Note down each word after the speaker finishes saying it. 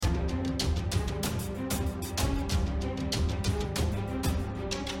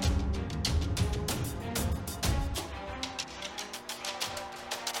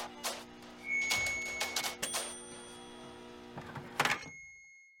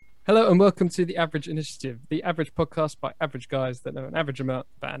Hello and welcome to the Average Initiative, the average podcast by average guys that know an average amount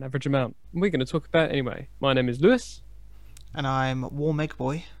about an average amount. And we're going to talk about it anyway. My name is Lewis. And I'm Warm Egg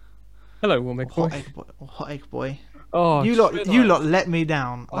Boy. Hello, Warm Egg Boy. Hot Egg Boy. Oh, you lot let me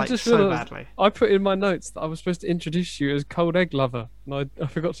down so badly. I put in my notes that I was supposed to introduce you as Cold Egg Lover, and I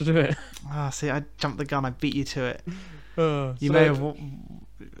forgot to do it. See, I jumped the gun. I beat you to it. You may have.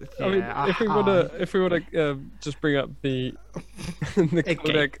 Yeah, I mean, if we want to just bring up the egg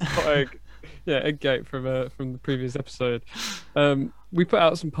Cold Egg, Hot Egg, Egggate from the previous episode. We put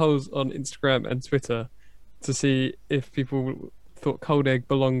out some polls on Instagram and Twitter to see if people thought cold egg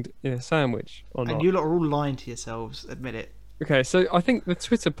belonged in a sandwich or not. And you lot are all lying to yourselves. Admit it. Okay, so I think the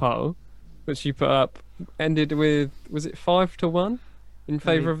Twitter poll, which you put up, ended with, was it 5-1 in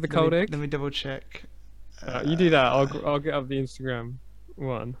favour of the cold egg? Let me double check. You do that. I'll get up the Instagram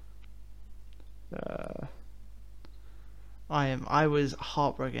one. I was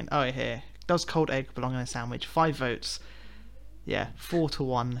heartbroken. Oh, here. Does cold egg belong in a sandwich? 5 votes. Yeah,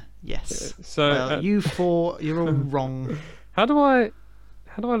 4-1. Yes. So you four, you're all wrong. How do I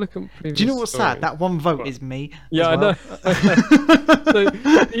look at previous? Do you know what's story? sad? That one vote is me. Yeah, I know. So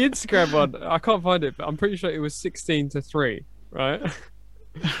the Instagram one, I can't find it, but I'm pretty sure it was 16-3, right?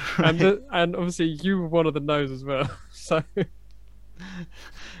 And obviously you were one of the no's as well. So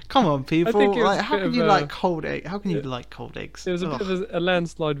come on, people! How can you like cold egg? How can you Yeah. like cold eggs? It was a bit of a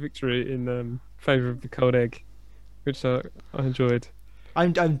landslide victory in favour of the cold egg, which I enjoyed.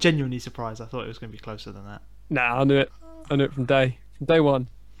 I'm genuinely surprised. I thought it was going to be closer than that. Nah, I knew it. I knew it from day one.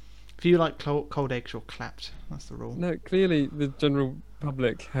 If you like cold eggs, you're clapped. That's the rule. No, clearly the general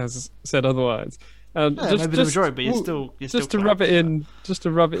public has said otherwise. And maybe the majority, but you're still just to rub it in,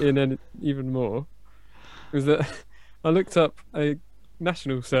 even more, is that I looked up a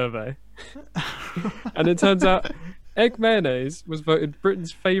national survey, and it turns out egg mayonnaise was voted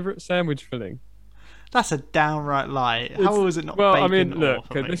Britain's favourite sandwich filling. That's a downright lie. How was it not? Well, bacon I mean,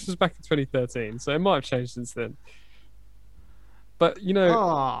 look, or this was back in 2013, so it might have changed since then. But you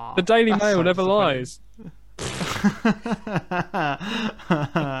know, the Daily Mail never lies.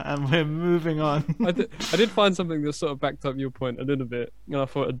 And we're moving on. I did find something that sort of backed up your point a little bit, and I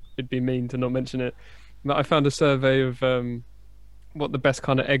thought it'd be mean to not mention it. But I found a survey of what the best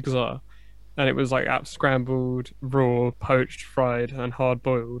kind of eggs are, and it was like scrambled, raw, poached, fried, and hard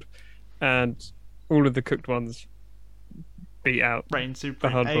boiled, and all of the cooked ones beat out Brain super the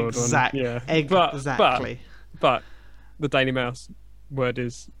hard boiled one. Yeah, exactly. But the Daily Mail's word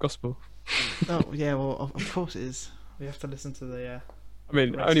is gospel. Oh yeah, well of course it is. We have to listen to the. I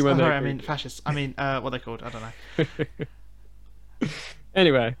mean, only when they. Fascists. I mean, what are they called? I don't know.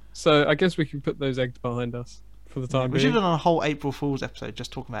 Anyway, so I guess we can put those eggs behind us for the time being. We should have done a whole April Fool's episode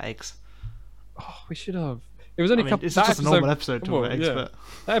just talking about eggs. Oh, we should have. It was only a couple. It's just a normal episode talking about eggs, but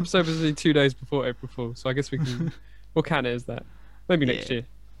that episode was only 2 days before April Fool, so I guess we can. We'll count it as that. Maybe next year.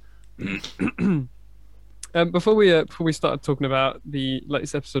 Before we started talking about the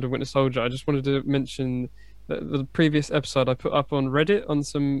latest episode of Winter Soldier, I just wanted to mention that the previous episode I put up on Reddit on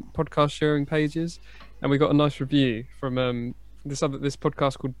some podcast sharing pages, and we got a nice review from this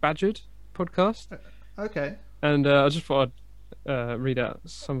podcast called Badgered Podcast. Okay. And I just thought I'd read out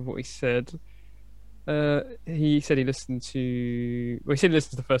some of what he said. He said he listened to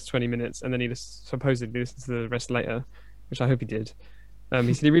the first 20 minutes, and then he supposedly listened to the rest later, which I hope he did.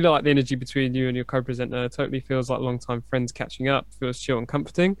 He said he really liked the energy between you and your co-presenter. Totally feels like long-time friends catching up. Feels chill and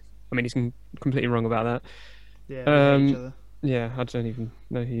comforting. I mean, he's completely wrong about that. Yeah, each other. Yeah, I don't even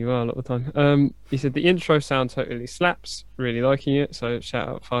know who you are a lot of the time. He said the intro sound totally slaps. Really liking it. So shout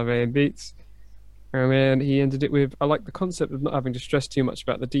out 5am Beats. And he ended it with, I like the concept of not having to stress too much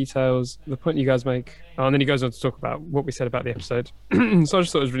about the details, the point you guys make. Oh, and then he goes on to talk about what we said about the episode. So I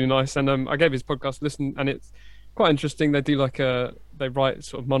just thought it was really nice. And I gave his podcast a listen, and it's quite interesting. They do they write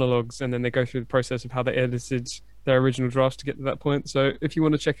sort of monologues, and then they go through the process of how they edited their original drafts to get to that point. So if you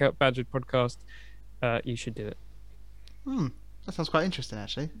want to check out Badgered Podcast, you should do it. That sounds quite interesting,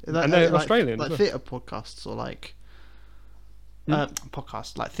 actually. And they're Australian. Like theatre podcasts or like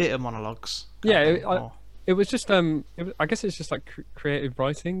podcasts, like theatre monologues. Yeah, it was just I guess it's just like creative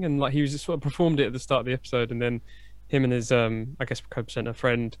writing, and like he was just sort of performed it at the start of the episode, and then him and his I guess co-presenter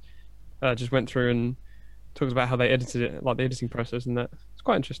friend just went through and talked about how they edited it, like the editing process, and that it's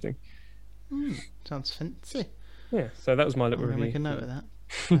quite interesting. Sounds fancy. Yeah, so that was my little review. Make a note of that.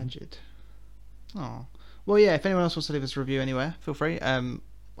 Badgered. Oh, well, yeah. If anyone else wants to leave us a review anywhere, feel free. I'll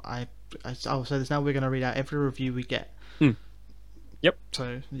say this now. We're going to read out every review we get. Yep.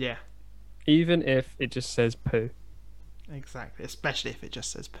 So yeah. Even if it just says poo. Exactly, especially if it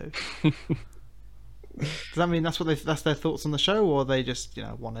just says poo. Does that mean that's their thoughts on the show, or they just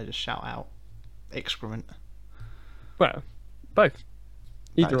want to just shout out excrement? Well, both.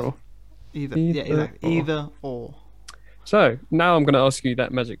 Either Both. or. Either. Yeah, Either exactly. or. Either or. So now I'm going to ask you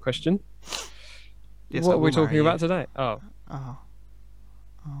that magic question. Yes, What I are we will talking marry you. about today? Oh,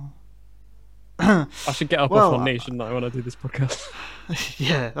 Oh. I should get up off Well, one knee, shouldn't I, when I do this podcast?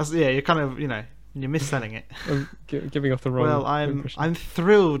 you're kind of you're misselling it. I'm giving off the Well, wrong impression. I'm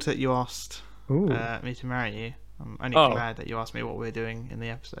thrilled that you asked Ooh. me to marry you. I'm only Oh. glad that you asked me what we're doing in the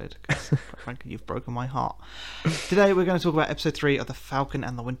episode, because frankly, you've broken my heart. Today, we're going to talk about episode 3 of the Falcon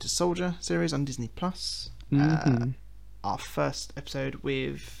and the Winter Soldier series on Disney Plus. Mm-hmm. Our first episode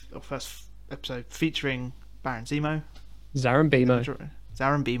featuring Baron Zemo. Zarambimo.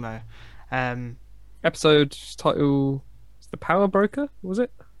 Zaran Bimo. Episode title is The Power Broker, was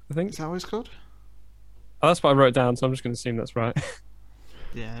it? I think. Is that what it's called? Oh, that's what I wrote down, so I'm just going to assume that's right.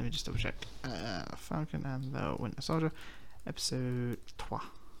 Yeah, let me just double check. Falcon and the Winter Soldier, episode 3.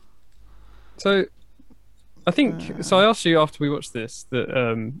 So, I think so. I asked you after we watched this that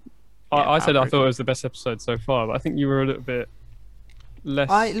I said I thought it was the best episode so far, but I think you were a little bit less.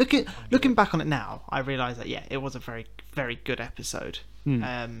 Looking back on it now, I realise that it was a very, very good episode.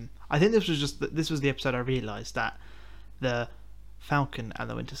 I think this was the episode I realised that the Falcon and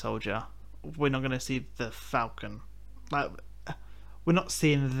the Winter Soldier, we're not going to see the Falcon, like we're not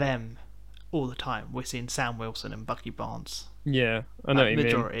seeing them all the time. We're seeing Sam Wilson and Bucky Barnes. Yeah, I know what you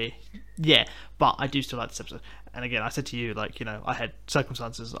majority. Yeah, but I do still like this episode. And again, I said to you, I had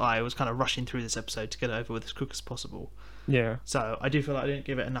circumstances. I was kind of rushing through this episode to get it over with as quick as possible. Yeah. So I do feel like I didn't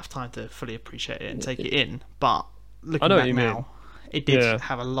give it enough time to fully appreciate it and take it in. But looking I know back what you now, mean. it did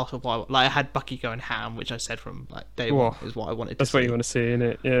have a lot of I had Bucky going ham, which I said from day one is what I wanted to That's see. what you want to see in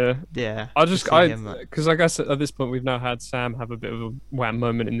it. Yeah. Yeah. Because I guess at this point we've now had Sam have a bit of a wham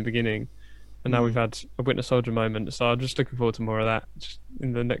moment in the beginning, and now we've had a Winter Soldier moment. So I'm just looking forward to more of that just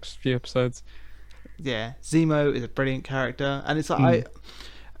in the next few episodes. Yeah, Zemo is a brilliant character, and it's like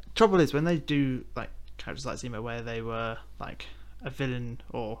trouble is when they do like characters like Zemo where they were like a villain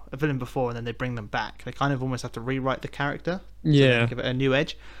before and then they bring them back, they kind of almost have to rewrite the character, give it a new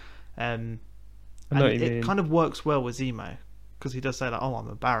edge. And it kind of works well with Zemo because he does say like, "Oh, I'm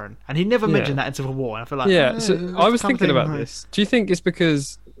a Baron," and he never mentioned that in Civil War. And I feel like So I was thinking about this. Do you think it's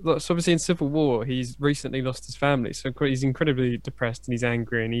because so obviously in Civil War he's recently lost his family, so he's incredibly depressed and he's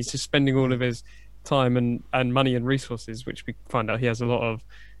angry and he's just spending all of his time and money and resources, which we find out he has a lot of,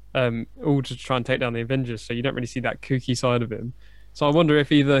 all to try and take down the Avengers. So you don't really see that kooky side of him. So I wonder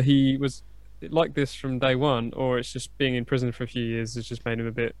if either he was like this from day one, or it's just being in prison for a few years has just made him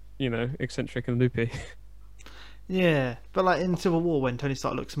a bit, eccentric and loopy. Yeah, but like in Civil War, when Tony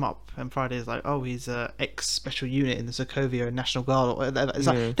Stark looks him up, and Friday is like, "Oh, he's a ex-special unit in the Sokovia National Guard," or whatever. It's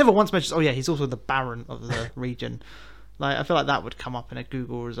like never once mentions, "Oh yeah, he's also the Baron of the region." Like I feel like that would come up in a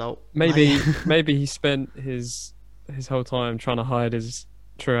Google result. Maybe he spent his whole time trying to hide his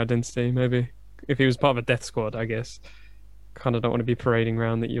true identity. Maybe if he was part of a death squad, I guess. Kind of don't want to be parading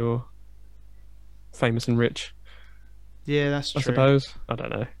around that you're famous and rich. Yeah, that's true. I suppose. I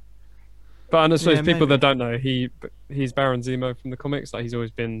don't know. But I suppose people that don't know, he's Baron Zemo from the comics. Like he's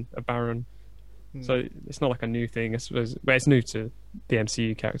always been a Baron, so it's not like a new thing. I suppose, but it's new to the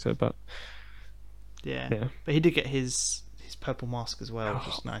MCU character. But yeah. But he did get his purple mask as well, which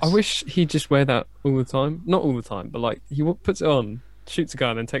is nice. I wish he'd just wear that all the time. Not all the time, but like he puts it on, shoots a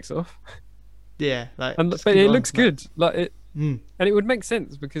gun, and then takes it off. Yeah, but it looks good. Like it, and it would make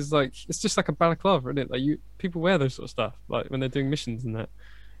sense because like it's just like a balaclava, isn't it? Like people wear those sort of stuff, like when they're doing missions and that.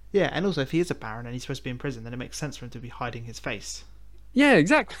 Yeah, and also if he is a Baron and he's supposed to be in prison, then it makes sense for him to be hiding his face. Yeah,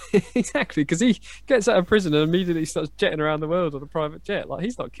 exactly, exactly. Because he gets out of prison and immediately starts jetting around the world on a private jet. Like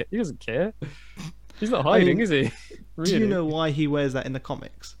he doesn't care. He's not hiding, is he? Really? Do you know why he wears that in the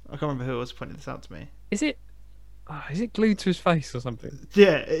comics? I can't remember who was pointing this out to me. Is it glued to his face or something?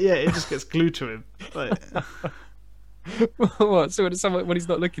 Yeah, it just gets glued to him. Like... What? So when he's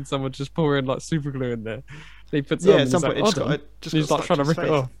not looking, someone just pouring like super glue in there. He puts it on. At some point, he's like trying to rip it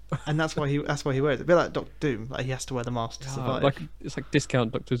off. And that's why he wears it. A bit like Doctor Doom, like he has to wear the mask to survive. It's like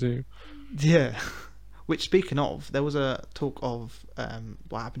discount Doctor Doom. Yeah. Which, speaking of, there was a talk of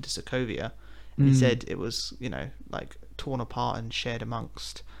what happened to Sokovia. And he said it was, like torn apart and shared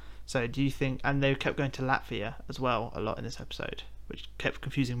amongst. So do you think? And they kept going to Latvia as well a lot in this episode, which kept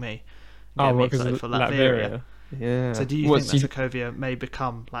confusing me. Because of Latveria. Yeah. So do you think that Sokovia may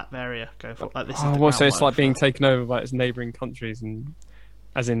become Latveria going forward? Like this is the so it's like being taken over by its neighbouring countries, and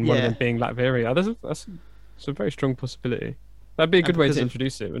as in one of them being Latveria. That's a very strong possibility. That'd be a good way to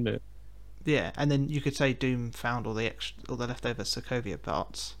introduce it, wouldn't it? Yeah, and then you could say Doom found all the leftover Sokovia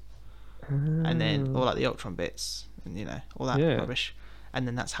parts. and then Ah, all like the Ultron bits, and all that yeah. rubbish, and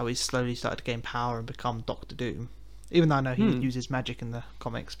then that's how he slowly started to gain power and become Doctor Doom. Even though I know he Hmm. uses magic in the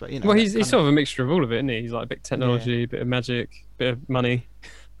comics, but Well, that he's kind sort of of a mixture of all of it, isn't he? He's like a bit of yeah, technology, a bit of magic, bit of money.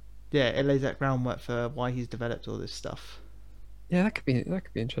 yeah, it lays that groundwork for why he's developed all this stuff. Yeah, that could be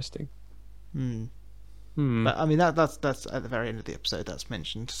interesting. Hmm. Hmm. But I mean that's at the very end of the episode that's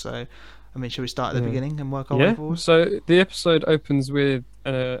mentioned. So, I mean, should we start at the Yeah. beginning and work our way Yeah. forward? So the episode opens with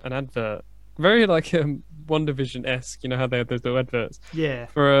an advert, very like WandaVision esque. You know how they have those little adverts Yeah.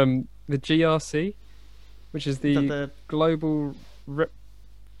 for the GRC, which is Is that the the Global Rep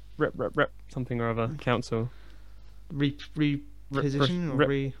something or other council. Rep, reposition or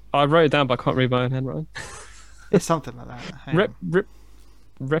rep, I wrote it down, but I can't read my own handwriting. It's something like that. Hang Rep, on.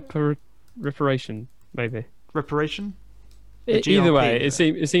 rep, reparation, maybe. Reparation? The Either GRP, way, is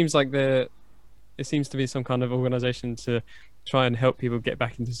it? it seems like it seems to be some kind of organization to try and help people get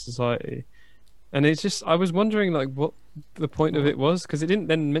back into society. And it's just I was wondering like what the point of Well, it was because it didn't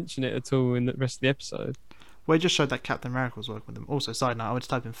then mention it at all in the rest of the episode. well, it just showed that Captain America was working with them. Also, side note, I went to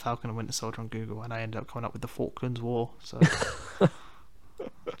type in Falcon and Winter Soldier on Google, and I ended up coming up with the Falklands War. So, I'm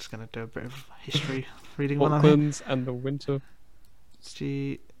just gonna do a bit of history reading one on here. Falklands and the Winter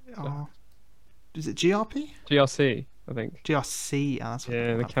G, oh, is it GRP? GRC, I think. GRC. Oh, that's what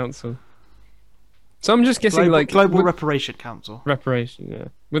Yeah, the that- council. So I'm just guessing like Global Reparation Council. reparation. Yeah,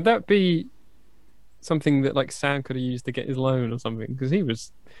 would that be something that like Sam could have used to get his loan or something? Because he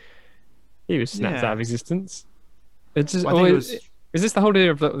was snapped out of Yeah. existence. It's just, Well, I think it was. is this the whole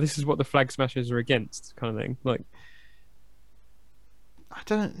idea of that this is what the flag smashers are against kind of thing? Like, I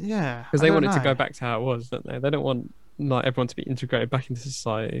don't. Yeah. because I they don't want it to know. go back to how it was, don't they? They don't want like everyone to be integrated back into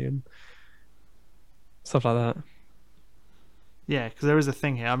society and stuff like that. Yeah, because there is a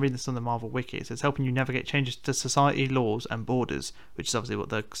thing here. I'm reading this on the Marvel Wiki. It says helping you navigate changes to society, laws, and borders, which is obviously what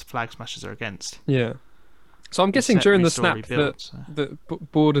the flag smashers are against. Yeah. So I'm guessing Set, during the restore, snap rebuild, so. the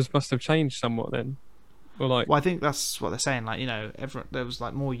borders must have changed somewhat then, or like Well, I think that's what they're saying. Like, everyone, there was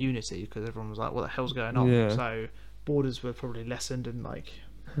like more unity because everyone was like, "What the hell's going on?" Yeah. So borders were probably lessened, and like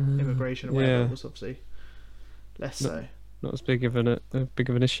immigration or whatever yeah, was obviously less No. so. not as big of an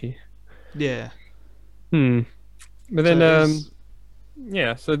issue. Yeah. Hmm. But then So it is-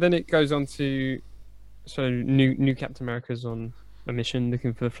 yeah, so then it goes on to new Captain America's on a mission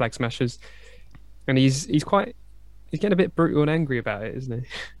looking for the flag smashers, and he's getting a bit brutal and angry about it, isn't he?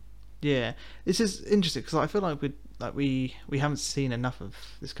 Yeah, this is interesting because I feel like we haven't seen enough of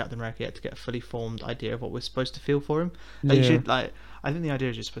this Captain America yet to get a fully formed idea of what we're supposed to feel for him. Like, you Yeah. should I think the idea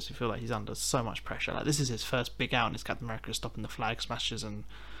is you're supposed to feel like he's under so much pressure. Like, this is his first big out, and it's Captain America stopping the flag smashers, and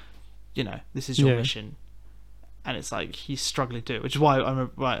this is your Yeah. mission. And it's like he's struggling to do it, which is why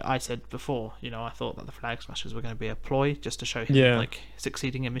I said before. I thought that the flag smashers were going to be a ploy just to show him Yeah. like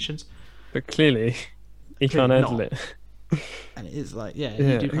succeeding in missions, But clearly, he can't Clearly handle not. it. and it is like, yeah, Yeah, you do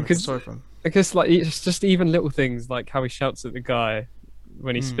kind of feel because- sorry for him. I guess like it's just even little things like how he shouts at the guy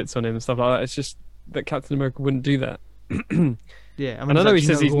when he Mm. spits on him and stuff like that. It's just that Captain America wouldn't do that. Yeah, I And I mean, know he he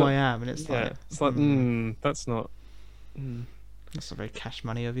says know he's who not- I am, and it's Yeah, like, it's like mm, that's not. Mm, that's not very cash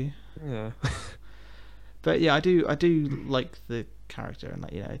money of you. yeah. But yeah, I do like the character, and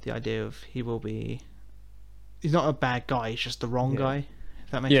like the idea of he's not a bad guy, he's just the wrong Yeah. guy.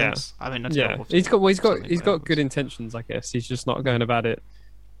 If that makes Yeah. sense. I mean, that's Yeah, not he's got something, he's but got it good was- intentions, I guess. He's just not going about it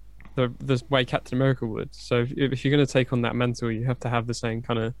the way Captain America would. So if you're going to take on that mantle, you have to have the same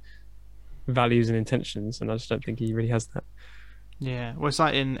kind of values and intentions, and I just don't think he really has that. Yeah, well, it's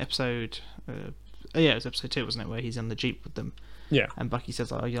like in episode, it was episode 2, wasn't it, where he's in the jeep with them, Yeah, and Bucky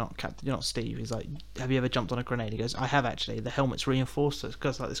says, "Oh, you're not Steve." He's like, "Have you ever jumped on a grenade?" He goes, "I have actually. The helmet's reinforced, so it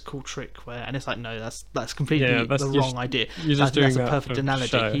goes like this cool trick where," and it's like, no, that's completely Yeah, that's the just- wrong idea. you're I just think doing that's a that perfect for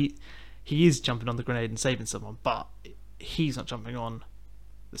analogy. show. He is jumping on the grenade and saving someone, but he's not jumping on.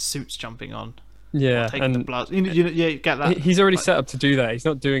 The suit's jumping on. yeah, Taking the and blood. You get that. he's already Like- set up to do that. He's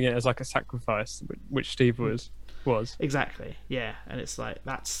not doing it as like a sacrifice, which Steve was. Exactly, yeah, and it's like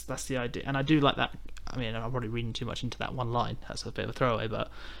that's the idea, and I do like that. I mean, I'm probably reading too much into that one line. That's a bit of a throwaway,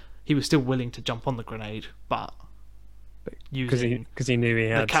 but he was still willing to jump on the grenade, but using Because he knew he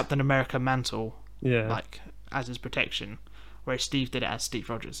the had. Captain America mantle Yeah, like as his protection, whereas Steve did it as Steve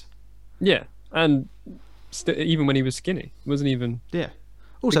Rogers. yeah, and even when he was skinny, wasn't even. Yeah.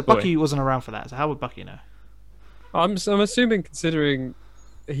 Also, Big boy. Bucky wasn't around for that, so how would Bucky know? I'm assuming, considering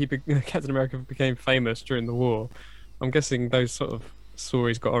Captain America became famous during the war, I'm guessing those sort of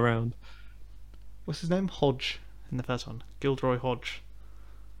stories got around. What's his name? Hodge in the first one. Gilderoy Hodge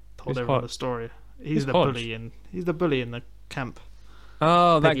told Who's everyone the Hodge? story. He's Who's the Hodge? bully he's the bully in the camp.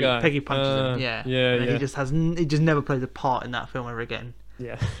 Oh, Peggy, that guy. Peggy punches him. Yeah. Yeah, And yeah, he just never plays a part in that film ever again.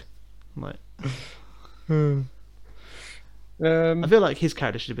 yeah. Like, Hmm. I Um, feel like his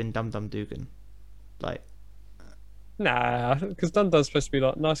character should have been Dum Dum Dugan. Like, nah, because Dundar's supposed to be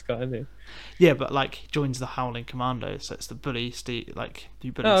like nice guy, isn't he? yeah, but like he joins the Howling Commandos, so it's the bully Steve. Like,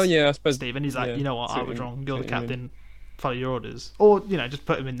 you bully Oh yeah, I suppose. Steve, and he's like, Yeah, you know what, see I what was you, wrong. see You're the what you mean. captain. Follow your orders, or just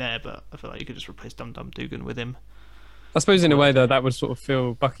put him in there. But I feel like you could just replace Dum Dum Dugan with him I suppose and in a call it way a though day. that would sort of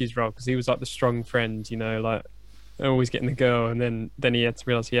fill Bucky's role because he was like the strong friend, like always getting the girl, and then he had to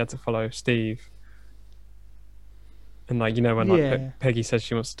realize he had to follow Steve, and like when like Yeah. Peggy says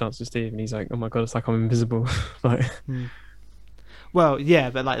she wants to dance with Steve, and he's like, oh my god, it's like I'm invisible, like. Hmm. Well, yeah,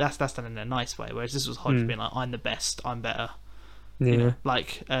 but like that's done in a nice way. Whereas this was Hodge Mm, being like, I'm the best, I'm better. yeah,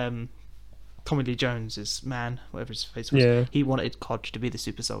 Like Tommy Lee Jones's man, whatever his face was, yeah, he wanted Hodge to be the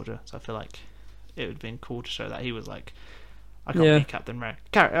super soldier. So I feel like it would have been cool to show that he was like, I can't yeah. be Captain America.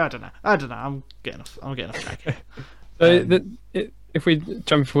 I don't know. I'm getting off track here. So Um, if we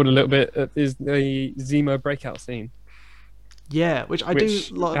jump forward a little bit, is the Zemo breakout scene, yeah, which I do which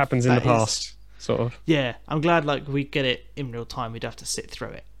love. happens in the That is, past, sort of. yeah, I'm glad like we get it in real time. We'd have to sit through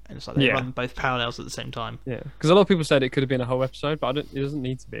it, and it's like they Yeah, run both parallels at the same time. yeah. Because a lot of people said it could have been a whole episode, but I don't. It doesn't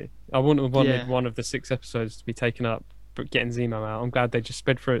need to be. I wouldn't have wanted Yeah, one of the 6 episodes to be taken up, but getting Zemo out. I'm glad they just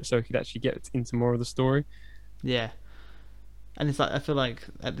sped through it so we could actually get into more of the story. yeah. And it's like I feel like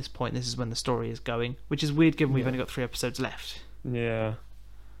at this point this is when the story is going, which is weird given we've Yeah, only got 3 episodes left. yeah.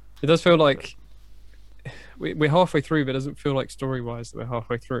 It does feel like we're halfway through, but it doesn't feel like story-wise that we're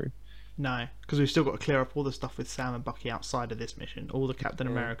halfway through. No, because we've still got to clear up all the stuff with Sam and Bucky outside of this mission, all the Captain Yeah,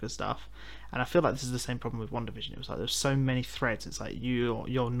 America stuff, and I feel like this is the same problem with WandaVision. It was like there's so many threads. It's like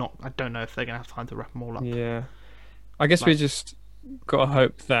you're not. I don't know if they're gonna have time to wrap them all up. yeah. I guess we Like, just gotta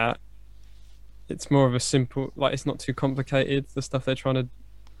hope that it's more of a simple, like it's not too complicated. The stuff they're trying to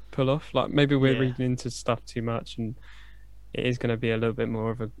pull off, like maybe we're yeah, reading into stuff too much, and it is going to be a little bit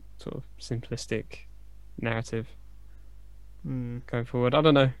more of a sort of simplistic narrative mm, going forward. I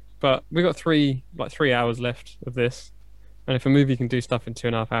don't know, but we got 3 hours left of this, and if a movie can do stuff in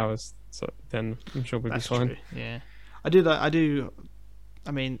 2.5 hours, then I'm sure we'll be that's fine. true. Yeah, I do. I do.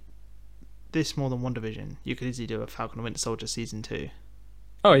 I mean, this more than WandaVision. You could easily do a Falcon and Winter Soldier season 2.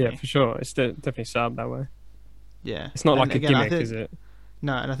 Oh Couldn't yeah, you? for sure. It's definitely set up that way. Yeah, It's not and like a again, I gimmick, think is it?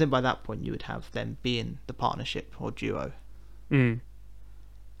 no, and I think by that point you would have them being the partnership or duo, Mm,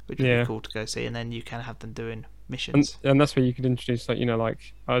 which would be yeah. cool to go see, and then you can have them doing and missions. and that's where you could introduce like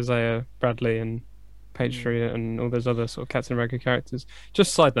Isaiah Bradley and Mm. Patriot and all those other sort of Captain America characters.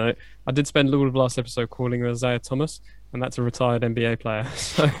 Just side note, I did spend all of last episode calling her Isaiah Thomas, and that's a retired NBA player.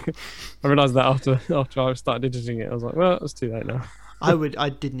 So I realised that after I started editing it, I was like, well, it's too late now. I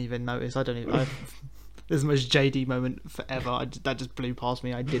didn't even notice. I don't even. This is the most JD moment forever. That just blew past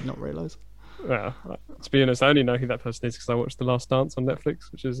me. I did not realise. Well, to be honest, I only know who that person is because I watched The Last Dance on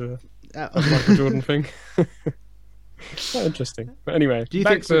Netflix, which is a Uh, Michael Jordan thing. Quite interesting. But anyway, Do you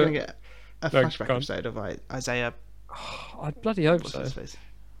back think we're to going to get a no, flashback go on. episode of Isaiah? I bloody hope What's so. his face?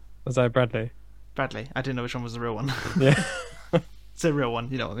 Isaiah Bradley. Bradley. I didn't know which one was the real one. Yeah. It's a real one.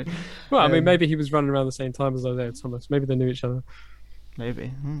 You know what I mean? Well, I mean, Um, maybe he was running around the same time as Isaiah Thomas. Maybe they knew each other.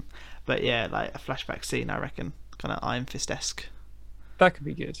 maybe. But yeah, like a flashback scene. I reckon, kind of Iron Fist-esque. That could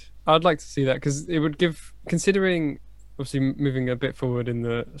be good. I'd like to see that because it would give, considering obviously moving a bit forward in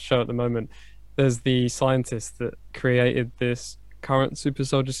the show at the moment, there's the scientist that created this current super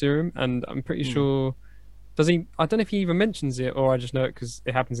soldier serum, and I'm pretty Hmm. sure. Does he? I don't know if he even mentions it, or I just know it because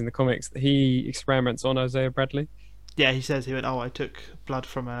it happens in the comics. That he experiments on Isaiah Bradley. Yeah, he says he went. Oh, I took blood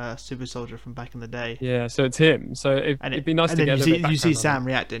from a super soldier from back in the day. Yeah, so it's him. So And it'd be nice and to then get a you little see bit you see background on Sam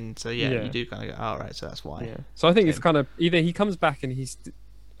reacting. So yeah, Yeah. you do kind of go, oh, right, so that's why. yeah. So I think It's it's him. kind of either he comes back and he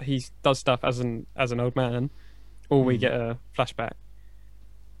does stuff as an old man, or we Hmm. get a flashback.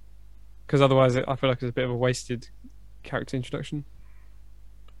 Because otherwise, I feel like it's a bit of a wasted character introduction.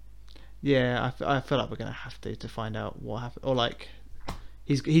 Yeah, I feel like we're gonna have to find out what happened, or like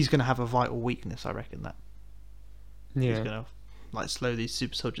he's gonna have a vital weakness. I reckon that he's Yeah. gonna like slow these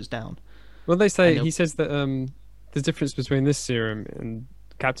super soldiers down. Well, they And say he'll, he says that the difference between this serum and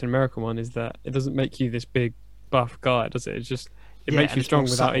Captain America one is that it doesn't make you this big buff guy, does it? It yeah, makes and you it's more strong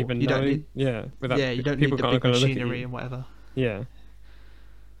without subtle. even You don't knowing. need Yeah, without yeah, you don't people need the aren't big going to look at machinery you. and whatever. Yeah,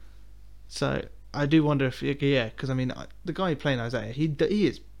 So I do wonder if yeah, because I mean the guy playing Isaiah, he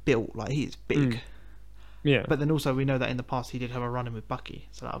is built like he is big. Mm. yeah. But then also we know that in the past he did have a run in with Bucky.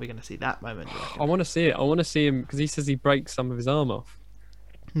 So are we going to see that moment? Do you I reckon? want to see it. I want to see him because he says he breaks some of his arm off.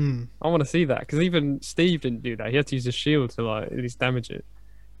 Hmm. I want to see that because even Steve didn't do that. He had to use a shield to like at least damage it.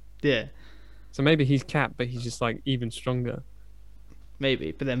 Yeah, So maybe he's Cap, but he's just like even stronger.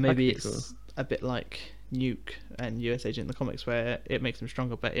 maybe. But then That could maybe be it's cool. a bit like Nuke and US Agent in the comics, where it makes them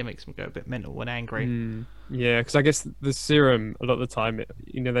stronger, but it makes them go a bit mental when angry. Yeah, because I guess the serum a lot of the time,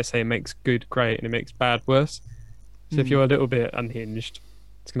 they say it makes good great and it makes bad worse. So if you're a little bit unhinged,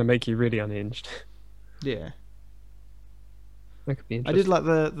 it's going to make you really unhinged. Yeah. That could be I did interesting.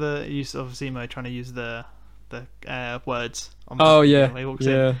 like the use of Zemo trying to use the words on Oh Bucky yeah, when he walks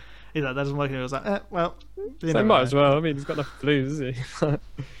in. yeah. He's like, that doesn't work. And he was like, well, you So never might know. as well. I mean, he's got enough to lose, is he?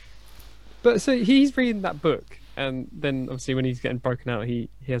 But so he's reading that book, and then obviously when he's getting broken out, he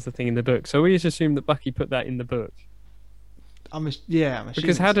has the thing in the book. So we just assume that Bucky put that in the book I'm because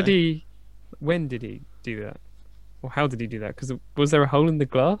assuming how did so. he? When did he do that? Or how did he do that? Because was there a hole in the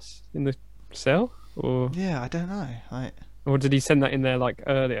glass in the cell, or Yeah, I don't know. Like, or did he send that in there like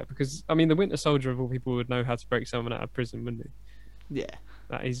earlier? Because I mean, the Winter Soldier of all people would know how to break someone out of prison, wouldn't he? yeah.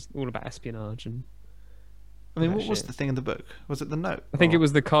 That is all about espionage and I all mean, that what was shit. the thing in the book? Was it the note? I think it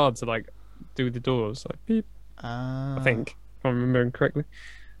was the card to like do the doors, like beep. I Uh, think, if I'm remembering correctly.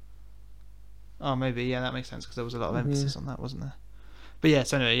 oh, maybe. Yeah, that makes sense because there was a lot of Yeah. emphasis on that, wasn't there? But yeah.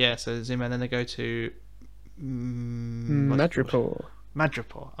 So anyway, yeah. So Zemo, and then they go to what's it called? Madripoor.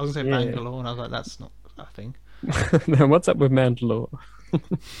 Madripoor. I was gonna say Yeah. Bangalore, and I was like, that's not a thing. Now, what's up with Mandalore?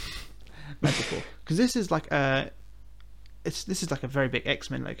 Madripoor, because this is like this is like a very big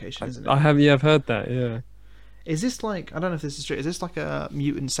X-Men location, isn't it? I have, yeah, I've heard that. Yeah, Is this like, I don't know if this is true? Is this like a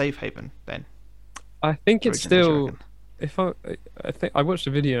mutant safe haven then? I think it's Originally, do you still. reckon? If I think I watched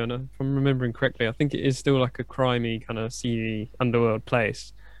a video, and if I'm remembering correctly, I think it is still like a crimey kind of seedy underworld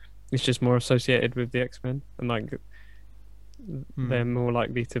place. It's just more associated with the X-Men, and like Hmm. they're more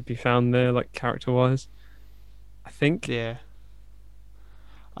likely to be found there, like character-wise. I think. Yeah.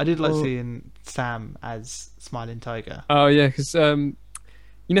 I did like Or seeing Sam as Smiling Tiger. oh yeah, because you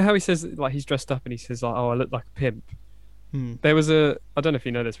know how he says like he's dressed up and he says like, "Oh, I look like a pimp." Hmm. There was I don't know if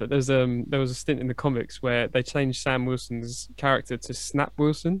you know this, but there was a stint in the comics where they changed Sam Wilson's character to Snap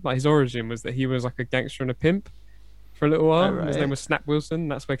Wilson. Like his origin was that he was like a gangster and a pimp for a little Oh, while, and his name right. was Snap Wilson.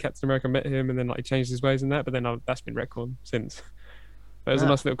 That's where Captain America met him, and then like he changed his ways and that. But then that's been retconned since. But it was a Ah,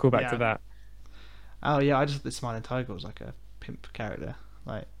 nice little callback to yeah. that. Oh, yeah, I just thought the Smiling Tiger was like a pimp character,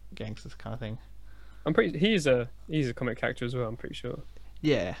 like gangsters kind of thing. I'm pretty. He's a comic character as well. I'm pretty sure.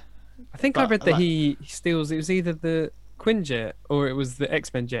 Yeah, I think I but read that like, he steals. It was either the Quinjet or it was the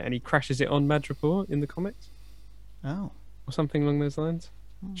X-Men jet, and he crashes it on Madripoor in the comics oh, or something along those lines.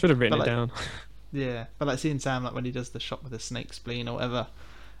 Should have written but it like, down. yeah, but like seeing Sam like when he does the shot with the snake spleen or whatever,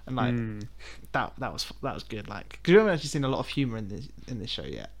 and like Mm, that was good. Like, because we haven't actually seen a lot of humor in this show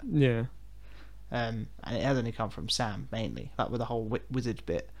yet. yeah, And it has only come from Sam mainly, like with the whole wizard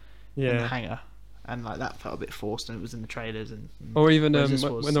bit in the yeah. hangar, and like that felt a bit forced, and it was in the trailers, and Or even whereas this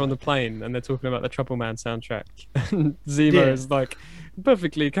when was they're on the like, plane and they're talking about the Trouble Man soundtrack, and Zemo yeah, is like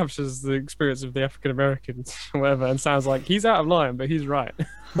perfectly captures the experience of the African Americans, or whatever, and sounds like he's out of line, but he's right.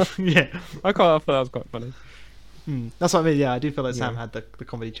 yeah, I thought that was quite funny. that's what I mean. Yeah, I do feel like Yeah. Sam had the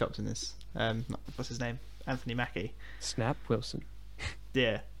comedy chops in this. What's his name? Anthony Mackie. Snap Wilson.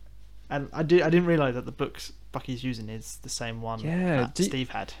 Yeah, and I didn't realize that the books Bucky's using is the same one Yeah, that Steve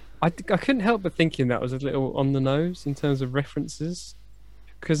had. I couldn't help but thinking that was a little on the nose in terms of references,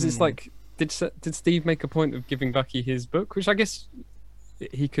 because it's Hmm. like, did Steve make a point of giving Bucky his book, which I guess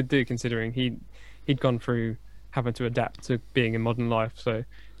he could do considering he'd gone through having to adapt to being in modern life, so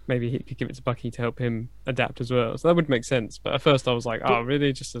maybe he could give it to Bucky to help him adapt as well. So that would make sense. But at first I was like, But oh,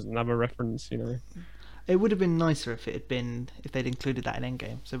 really? Just as another reference, you know? it would have been nicer if they'd included that in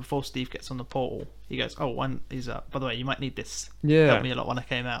Endgame. So before Steve gets on the portal, he goes, "Oh, one, he's by the way, you might need this. Helped Yeah, me a lot when I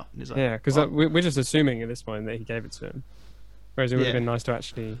came out." And he's like, yeah, because "What?" we're just assuming at this point that he gave it to him, whereas it would have Yeah. been nice to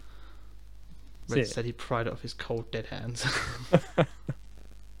actually see Red it. said he pried it off his cold, dead hands.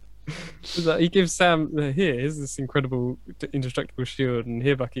 It's like, he gives Sam here's this incredible indestructible shield, and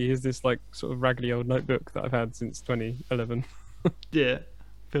here Bucky, here's this like sort of raggedy old notebook that I've had since 2011. Yeah,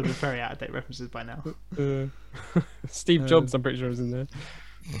 filled with very out of date references by now. Uh, Steve Uh, Jobs, I'm pretty sure, is in there.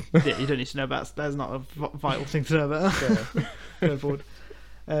 yeah, you don't need to know about. That's not a vital thing to know about. Yeah. Going forward.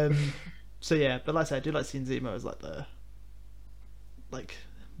 Um, so yeah, but like I said, I do like seeing Zemo as like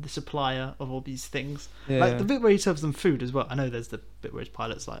the supplier of all these things. Like Yeah. the bit where he serves them food as well. I know there's the bit where his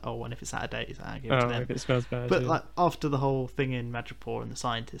pilot's like, "Oh, and if it's out of date, he's like, I'll give it to Oh, them." if it smells bad. But Yeah. like after the whole thing in Madripoor and the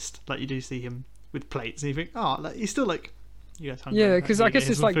scientist, like you do see him with plates, and you think, "Oh, like he's still like." You guys hungry? Yeah, Like, because you I get guess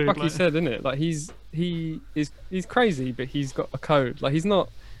him it's some like food, Bucky like- said, isn't it? Like he's crazy, but he's got a code. Like he's not.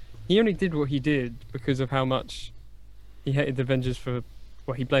 He only did what he did because of how much he hated the Avengers for.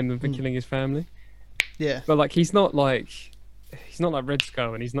 Well, he blamed them for Mm. killing his family. Yeah, But like he's not like Red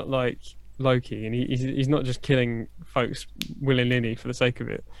Skull, and he's not like Loki, and he's not just killing folks willy nilly for the sake of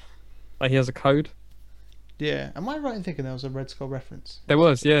it. Like he has a code. Yeah. Am I right in thinking there was a Red Skull reference? There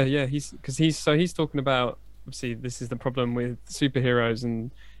was, yeah, yeah. He's talking about, obviously this is the problem with superheroes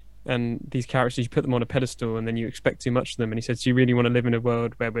and these characters. You put them on a pedestal and then you expect too much of them. And he says, "Do you really want to live in a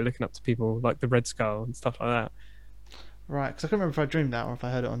world where we're looking up to people like the Red Skull and stuff like that?" Right, because I can't remember if I dreamed that or if I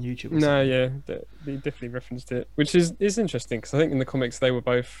heard it on YouTube or No, something. yeah, they definitely referenced it, which is interesting because I think in the comics they were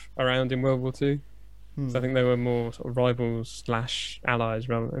both around in World War Two. So I Hmm. think they were more sort of rivals slash allies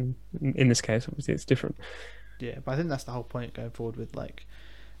rather than in this case. Obviously, it's different. Yeah, but I think that's the whole point going forward with like,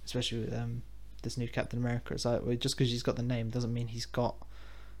 especially with this new Captain America. It's like, well, just because he's got the name doesn't mean he's got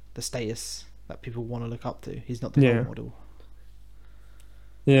the status that people want to look up to. He's not the role Yeah, model.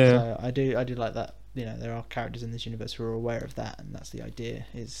 yeah, So I do like that. You know, there are characters in this universe who are aware of that, and that's the idea.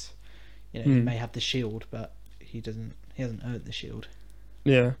 Is, you know, he mm, may have the shield, but he hasn't earned the shield.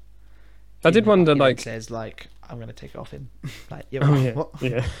 yeah. I did Even if wonder, Bucky then like, says like, I'm gonna take it off him. Like, yeah, oh yeah, what?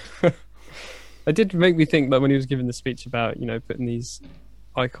 yeah. It did make me think that when he was giving the speech about, putting these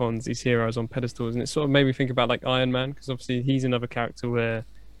icons, these heroes on pedestals, and it sort of made me think about like Iron Man, because obviously he's another character where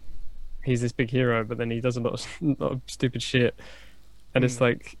he's this big hero, but then he does a lot of, lot of stupid shit, and it's Hmm.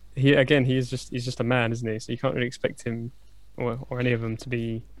 like he's just a man, isn't he? So you can't really expect him or any of them to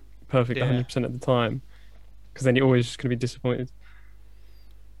be perfect Yeah, 100% of the time, because then you're always just going to be disappointed.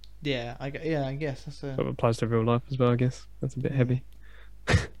 yeah, yeah. I guess that's a. Sort of applies to real life as well, I guess. That's a bit Hmm. heavy.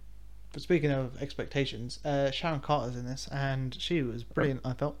 But speaking of expectations, Sharon Carter's in this, and she was brilliant.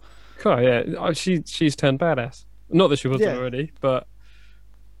 I felt. Cool, yeah. She's turned badass. Not that she wasn't Yeah, already, but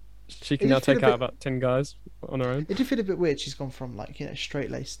she it can did now feel a take out bit. about 10 guys on her own. It did feel a bit weird. She's gone from like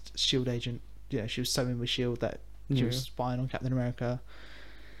straight laced Shield agent. You know, she was so in with Shield that she was Yeah. spying on Captain America,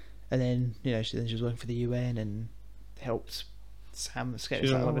 and then she was working for the UN and helped Sam escape.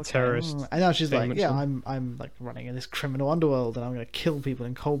 She's It's on like, like oh, the okay. terrorist And now she's thing, like, which yeah, one? I'm like running in this criminal underworld, and I'm gonna kill people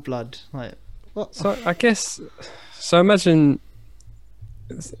in cold blood. Like, what? So I guess so imagine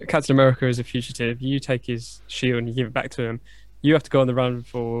Captain America is a fugitive. You take his shield and you give it back to him. You have to go on the run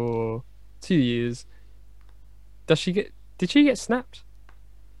for 2 years. Does she get did she get snapped?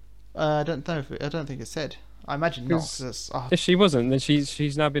 I don't know. I don't think it's said. I imagine not. Because Cause if she wasn't, then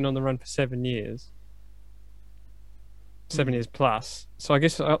she's now been on the run for 7 years. Seven hmm. years plus. So I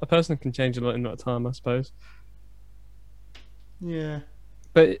guess a person can change a lot in that time, I suppose. Yeah.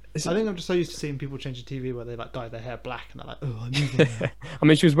 But I think I'm just so used to seeing people change the TV where they like dye their hair black and they're like, oh, I'm evil now. I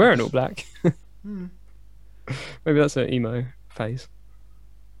mean, she was wearing all black. Hmm. Maybe that's her emo phase.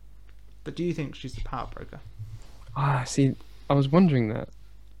 But do you think she's the power broker? Ah, see, I was wondering that.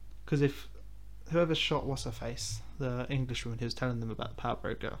 Because if whoever shot what's her face, the English woman who was telling them about the power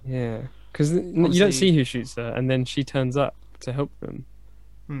broker, Yeah, because you don't obviously, see who shoots her, and then she turns up to help them.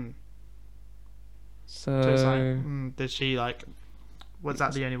 hmm. So it's like, So, did she like? Was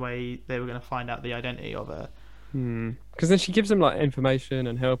that the only way they were going to find out the identity of her? because then she gives them like information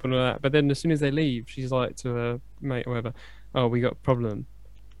and help and all that. But then as soon as they leave, she's like to her mate or whatever, "Oh, we got a problem."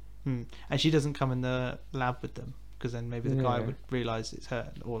 And she doesn't come in the lab with them because then maybe the guy Yeah, would realize it's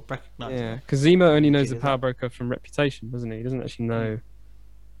her or recognize yeah. her. Because Zemo only If knows she the does power that. broker from reputation, doesn't he? He Hmm.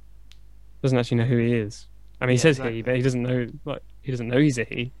 doesn't actually know who he is. I mean, he Yeah, says he, but exactly. he doesn't know he doesn't know he's a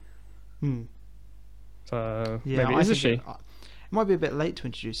he. Hmm. So Yeah, maybe it I is a think she. it might be a bit late to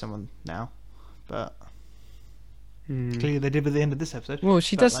introduce someone now, but Hmm. clearly they did at the end of this episode. Well,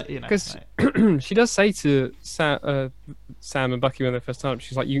 she But does like because like, she does say to Sam and Bucky when they're first time,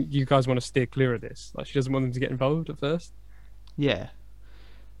 she's like, "You guys want to steer clear of this." Like, she doesn't want them to get involved at first. yeah,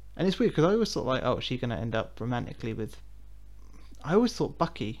 and it's weird because I always thought like, oh, is she gonna end up romantically with? I always thought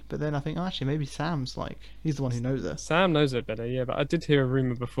Bucky, but then I think actually maybe Sam's like he's the one who knows her. Sam knows her better, yeah. But I did hear a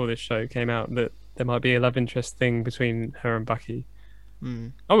rumor before this show came out that there might be a love interest thing between her and Bucky. Hmm.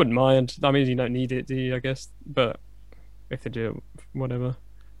 I wouldn't mind. I mean, you don't need it, do you? I guess, but if they do it, whatever.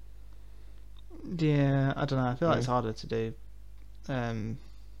 Yeah, I don't know. I feel like Yeah. it's harder to do. Um,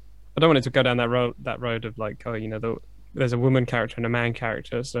 I don't want it to go down that road of like, oh, there's a woman character and a man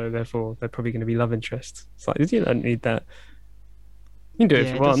character, so therefore they're probably going to be love interests. It's like you don't need that. You can do it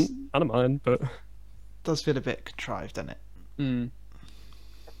if yeah, you it want. I don't mind, but does feel a bit contrived, doesn't it? Hmm.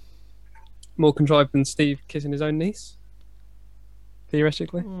 More contrived than Steve kissing his own niece,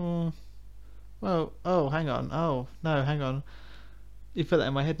 theoretically. Mm, well, oh, hang on. Oh no, hang on. You put that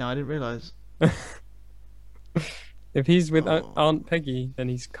in my head now. I didn't realize. If he's with Oh, Aunt Peggy, then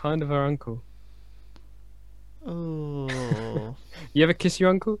he's kind of her uncle. oh, You ever kiss your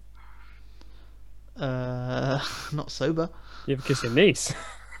uncle? not sober. You ever kiss your niece?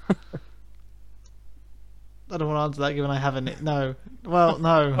 I don't want to answer that given I haven't. No. Well,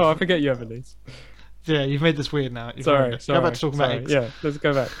 no. Oh, I forget you have a niece. Yeah, you've made this weird now. You've ruined Sorry, it. Go back sorry, to talking about sorry. eggs. Yeah, let's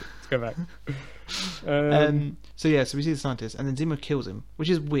go back. Let's go back. So yeah, so we see the scientist, and then Zemo kills him, which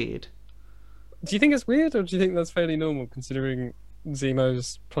is weird. Do you think it's weird, or do you think that's fairly normal considering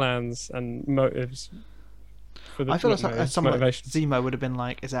Zemo's plans and motives for the I feel not like motives, someone like motivations? Zemo would have been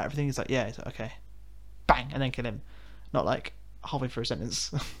like, "Is that everything?" He's like, "Yeah." He's like, "Okay." Bang, and then kill him. Not like halfway through a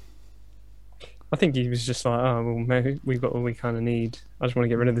sentence. I think he was just like, oh, well, maybe we've got all we kind of need. I just want to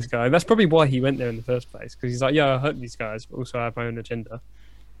get rid of this guy. That's probably why he went there in the first place, because he's like, yeah, I hurt these guys, but also I have my own agenda.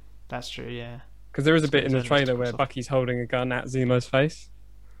 That's true. Yeah. Because there is a It's got bit in his the own trailer mystical where stuff. Bucky's holding a gun at Zemo's face.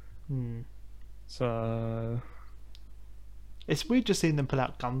 Hmm. So, It's weird just seeing them pull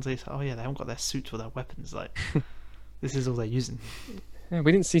out guns. It's like, oh yeah, they haven't got their suits or their weapons. Like, this is all they're using. yeah,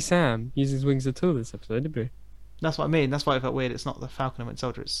 we didn't see Sam use his wings at all this episode, did we? That's what I mean. That's why it felt weird. It's not the Falcon and Winter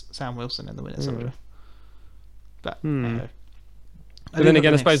Soldier. It's Sam Wilson and the Winter Soldier. But Hmm. I But do then love again,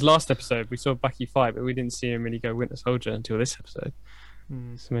 I the suppose mix. last episode we saw Bucky fight, but we didn't see him really go Winter Soldier until this episode.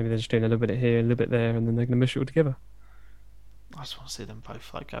 Hmm. So maybe they're just doing a little bit here, a little bit there, and then they're going to mush it all together. I just want to see them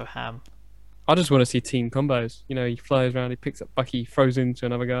both like go ham. I just want to see team combos. You know, he flies around, he picks up Bucky, throws into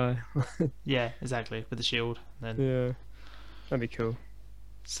another guy. Yeah, exactly. With the shield. And then Yeah, that'd be cool.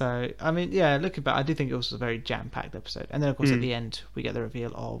 so I mean, yeah, looking back, I do think it was a very jam-packed episode. And then of course at Mm. the end we get the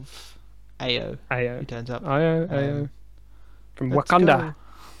reveal of Ao, Ayo, who turns up. Ayo, from Let's Wakanda. go.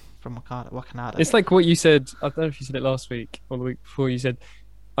 From Wakanda. It's like what you said. I don't know if you said it last week or the week before. You said,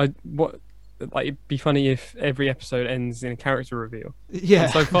 like it'd be funny if every episode ends in a character reveal." Yeah.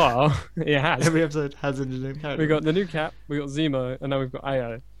 And so far, it has. Every episode has a new character. We got the new Cap, we got Zemo, and now we've got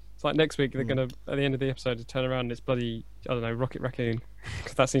Ao. It's like next week they're Mm. gonna at the end of the episode turn around and it's bloody I don't know Rocket Raccoon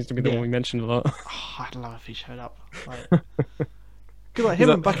because that seems to be the Yeah. one we mentioned a lot. Oh, I'd love if he showed up. Like, because like He's him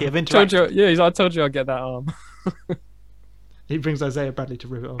like, and Bucky have Told interacted. you, yeah. I told you I'd get that arm. He brings Isaiah Bradley to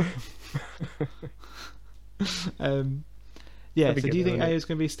rip it off. Yeah. That'd be So good do you though, think wouldn't it? Ao's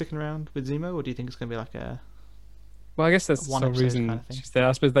going to be sticking around with Zemo, or do you think it's going to be like a Well, I guess that's the one sole episode reason kind of thing? she's there.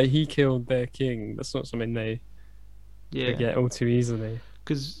 I suppose he killed their king. That's not something they yeah? forget all too easily.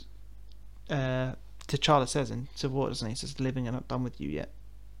 Because T'Challa says in Civil War, doesn't he? He says, "Living and not done with you yet."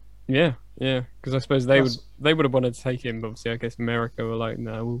 Yeah, yeah. Because I suppose Plus- they would have wanted to take him, but obviously I guess America were like,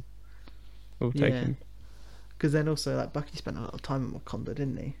 no, we'll take Yeah. him. Because then also like Bucky spent a lot of time in Wakanda,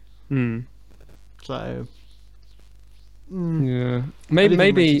 didn't he? Hmm. So Yeah. do think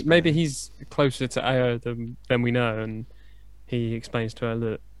Macy's Maybe better. he's closer to Ao than we know, and he explains to her,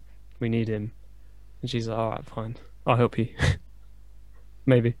 look, we need him, and she's like, all right, fine, I'll help you.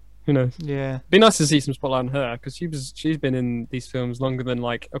 Maybe. Who knows? yeah, Be nice to see some spotlight on her because she's been in these films longer than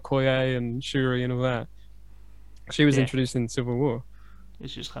like Okoye and Shuri and all that. She was Yeah. introduced in Civil War. she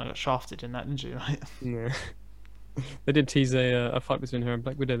just kind of got shafted in that, didn't she? Like, Yeah. They did tease a fight between her and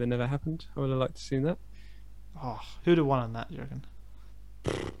Black Widow that never happened. I would have liked to see that. oh, who'd have won on that? Do you reckon?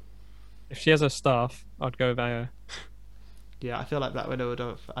 If she has her staff, I'd go with Ao. Yeah, I feel like Black Widow would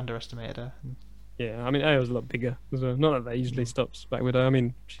have underestimated her. Yeah, I mean Ao's a lot bigger as well. Not that that usually stops Black Widow. I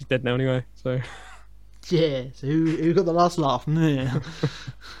mean, she's dead now anyway, so Yeah. So who got the last laugh?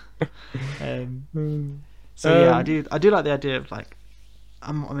 So yeah, I do like the idea of like,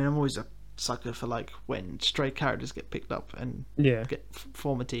 I'm always a sucker for like when stray characters get picked up and yeah.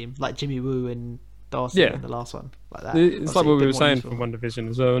 form a team, like Jimmy Woo and Darcy Yeah. in the last one, like that. It's like Obviously, a what we bit were more saying useful. from One Division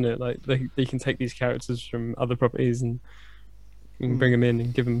as well, isn't it? Like they can take these characters from other properties and you can bring them in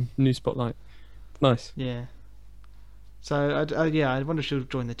and give them new spotlight. Nice. Yeah. So yeah, I wonder if she'll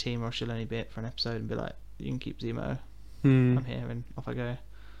join the team or if she'll only be it for an episode and be like, you can keep Zemo, Hmm. I'm here, and off I go.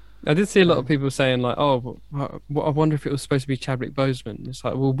 I did see a lot of people saying like, "Oh, I wonder if it was supposed to be Chadwick Boseman." It's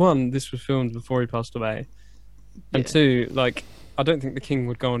like, well, one, this was filmed before he passed away, and Yeah. two, like, I don't think the King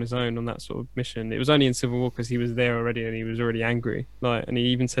would go on his own on that sort of mission. It was only in Civil War because he was there already and he was already angry. Like, and he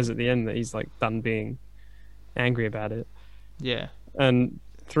even says at the end that he's like done being angry about it. Yeah. And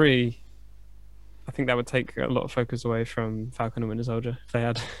three, I think that would take a lot of focus away from Falcon and Winter Soldier if they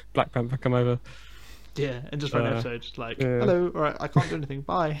had Black Panther come over. Yeah, and just for an Uh, episode, just like, yeah. hello, alright, I can't do anything,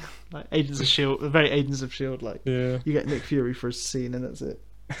 bye. Like Agents of Shield, very Agents of Shield. Like Yeah. you get Nick Fury for a scene, and that's it.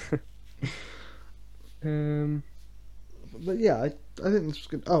 But yeah, I think this was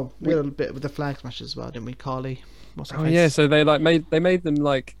good. Oh, we had a bit with the flag smash as well, didn't we, Carly? What's her Oh face? yeah, so they made them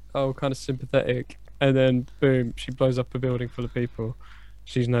like kind of sympathetic, and then boom, she blows up a building full of people.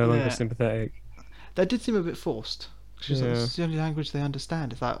 She's no longer Yeah. sympathetic. That did seem a bit forced. She's like, Yeah. this is the only language they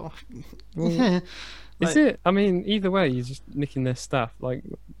understand. It's like, oh, Well, yeah. Is it? I mean, either way, you're just nicking their stuff. Like,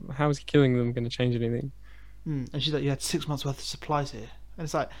 how is killing them going to change anything? And she's like, you had 6 months worth of supplies here, and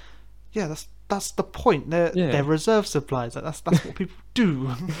it's like, yeah, that's the point. They're Yeah. reserve supplies. Like that's what people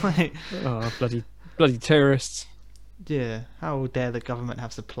do. Like, Oh, bloody terrorists! Yeah, how dare the government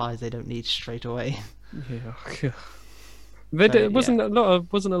have supplies they don't need straight away? Yeah. So yeah, Wasn't a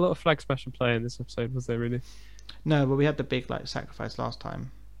lot of flag smashing play in this episode, was there really? no, but we had the big like sacrifice last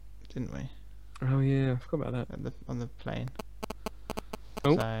time, didn't we? Oh yeah, I forgot about that. On the plane.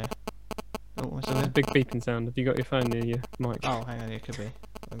 Oh, So, oh, what's there's a that? big beeping sound. Have you got your phone near your mic? Oh, hang on, it could be.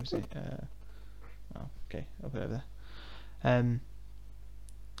 Let me see. Oh, okay, I'll put it over there.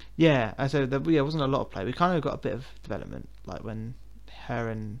 Yeah, I said that. Yeah, wasn't a lot of play. We kind of got a bit of development, like when her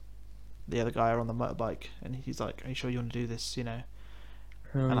and the other guy are on the motorbike, and he's like, "Are you sure you want to do this?" You know,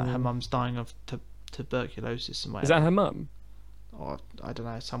 Oh, and like her yeah. mum's dying of tuberculosis and Is that whatever, her mum? or I don't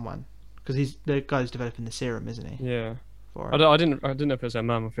know, someone, because he's the guy's developing the serum, isn't he? Yeah. For her. I didn't know if it was her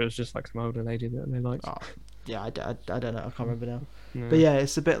mum or if it was just like some older lady that they liked. Oh, yeah, I don't know, I can't remember now. But Yeah. yeah,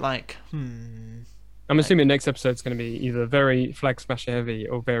 it's a bit like, I'm like, assuming next episode's going to be either very flag smasher heavy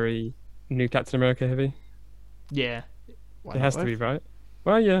or very new Captain America heavy. yeah, why It not has to both? be, right?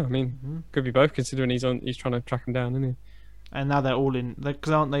 Well, yeah. I mean, Hmm. could be both considering he's trying to track him down, isn't And now they're all in,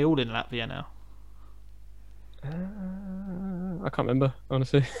 because aren't they all in Latvia now? he? I can't remember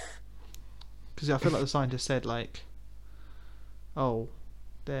honestly. Because I feel like the scientist said like, oh,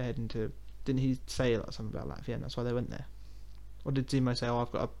 they're heading to. Didn't he say like something about Latvia? And that's why they went there. Or did Zemo say, "Oh,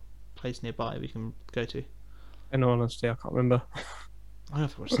 I've got a place nearby we can go to"? In all honesty, I can't remember. I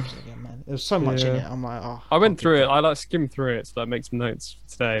have to watch this episode again, man. There's so much in Yeah. it. I'm like, oh. I went can't through keep it. I like skimmed through it to like make some notes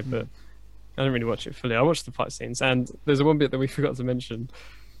for today, but I didn't really watch it fully. I watched the fight scenes, and there's a one bit that we forgot to mention,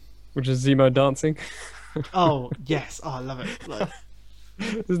 which is Zemo dancing. Oh yes, oh, I love it. Like,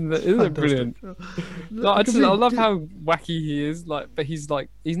 Isn't it brilliant? Like, I love how wacky he is. Like, but he's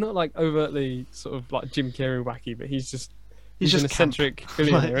not like overtly sort of like Jim Carrey wacky, but he's just an camp. eccentric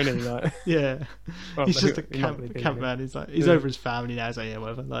billionaire, isn't he? Like, Yeah, well, he's just a he might be camp billionaire. man. He's like, he's Yeah. over his family now, so yeah,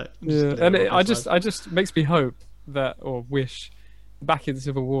 whatever. Like, Yeah, and I just makes me hope that or wish back in the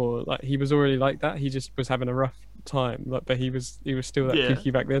Civil War, like he was already like that. He just was having a rough time, like, but he was still that Yeah.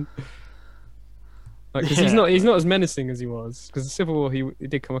 kooky back then. Like, because Yeah. he's not as menacing as he was. Because the Civil War, he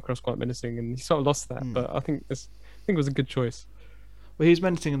did come across quite menacing, and he sort of lost that. But I think it was a good choice. Well, he was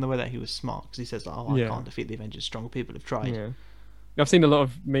menacing in the way that he was smart because he says, like, "Oh, I Yeah. can't defeat the Avengers. Stronger people have tried." Yeah, I've seen a lot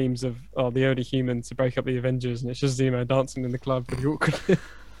of memes of the only human to break up the Avengers, and it's just Zemo dancing in the club with the awkward.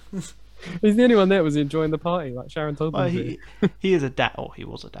 He's the only one there that was enjoying the party, like Sharon told Well, him he he is a dad, or he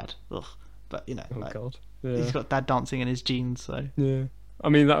was a dad. Ugh. But you know, to. Oh like, God. Yeah. he's got dad dancing in his genes. So Yeah, I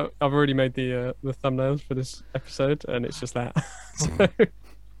mean that I've already made the thumbnails for this episode, and it's just that. So,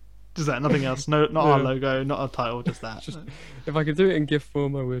 just that, nothing else. No, not our Yeah. logo, not our title, just that. Just- if I could do it in GIF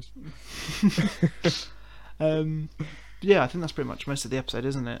form, I would. Yeah, I think that's pretty much most of the episode,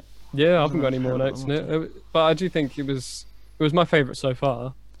 isn't it? Yeah, I haven't don't got any know more if I notes in want it, but I do think it was my favourite so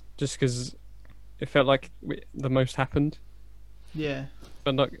far, just because it felt like the most happened, Yeah.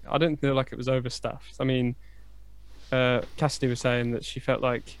 but like I didn't feel like it was overstuffed. I mean, Cassidy was saying that she felt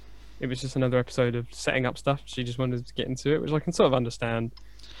like it was just another episode of setting up stuff. She just wanted to get into it, which I can sort of understand.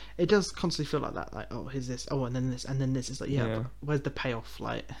 It does constantly feel like that. Like, oh, here's this. Oh, and then this, and then this. It's like, yeah, Yeah. but where's the payoff?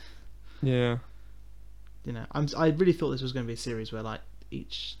 Like, Yeah. you know, I really thought this was going to be a series where like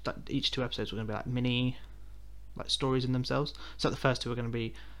each 2 episodes were going to be like mini, like stories in themselves. So the first 2 are going to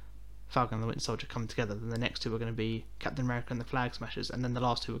be Falcon and the Winter Soldier coming together. Then the next 2 are going to be Captain America and the Flag Smashers, and then the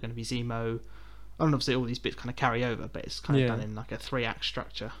last 2 are going to be Zemo. And obviously all these bits kind of carry over, but it's kind of Yeah. done in like a 3-act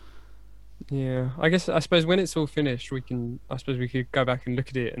structure. Yeah, I suppose when it's all finished, we could go back and look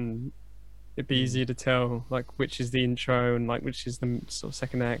at it, and it'd be easier to tell like which is the intro and like which is the sort of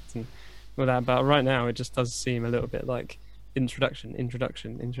second act and all that. But right now, it just does seem a little bit like introduction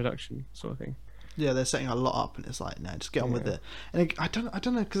sort of thing. Yeah, they're setting a lot up, and it's like, no, just get on with Yeah. it. And I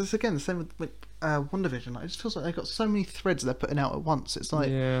don't know, because it's again the same with WandaVision. Like, it just feels like they've got so many threads they're putting out at once. It's like,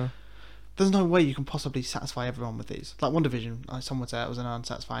 Yeah, there's no way you can possibly satisfy everyone with these. Like WandaVision, like some would say it was an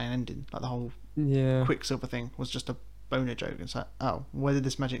unsatisfying ending. Like the whole yeah, Quicksilver thing was just a boner joke. It's like, oh, where did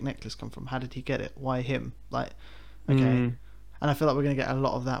this magic necklace come from? How did he get it? Why him? Like, okay. Mm. And I feel like we're going to get a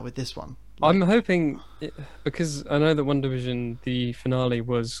lot of that with this one. Like, I'm hoping because I know that WandaVision, the finale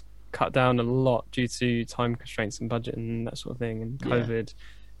was cut down a lot due to time constraints and budget and that sort of thing and Yeah. COVID,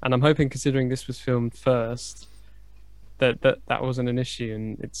 and I'm hoping considering this was filmed first that wasn't an issue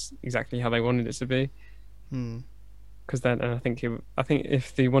and it's exactly how they wanted it to be. hmm. Because then, and I think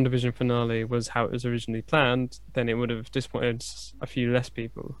if the WandaVision finale was how it was originally planned, then it would have disappointed a few less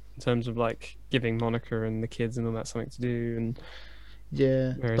people in terms of like giving Monica and the kids and all that something to do and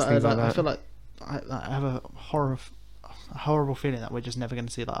Yeah, various but things like I that. feel like I have a a horrible feeling that we're just never going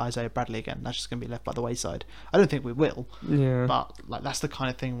to see like Isaiah Bradley again. That's just going to be left by the wayside. I don't think we will, Yeah. but like that's the kind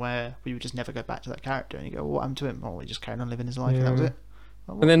of thing where we would just never go back to that character, and you go, well, what happened to him? Oh, he just carried on living his life, and that was Yeah. it.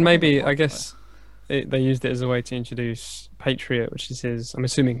 Like, And then what happened? maybe, I What? guess, they used it as a way to introduce Patriot, which is I'm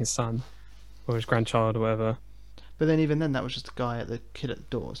assuming his son or his grandchild or whatever. But then even then, that was just a guy at the kid at the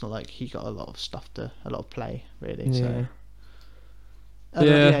door. It's not like he got a lot of play really. Yeah. So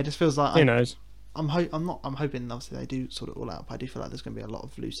Yeah. yeah, it just feels like Who knows? I'm hoping obviously they do sort it all out, but I do feel like there's going to be a lot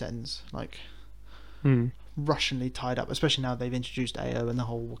of loose ends, like Hmm. Russianly tied up, especially now they've introduced AO and the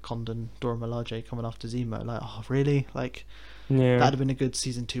whole Wakandan Dora Milaje coming after Zemo. Like, oh really? Like Yeah. that'd have been a good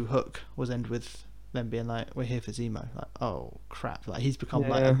season 2 hook. Was end with them being like, we're here for Zemo. Like, oh crap! Like he's become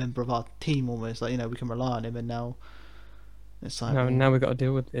like Yeah. a member of our team almost. Like, we can rely on him, and now it's like, No, well, now we've got to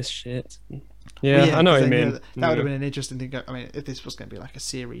deal with this shit. well, Yeah, I know 'cause what you then, mean. that would have been an interesting thing. I mean, if this was going to be like a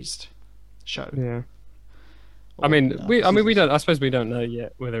series show. Yeah. or, I mean, we seasons. don't. I suppose we don't know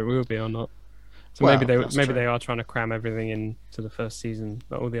yet whether it will be or not. So Well, maybe that's true. they are trying to cram everything into the first season,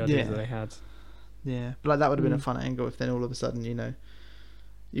 but all the ideas that they had. Yeah, but like that would have been a Mm. fun angle if then all of a sudden,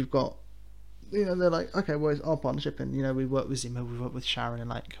 you've got, they're like, okay, well, it's our partnership, and we work with Zemo, we work with Sharon, and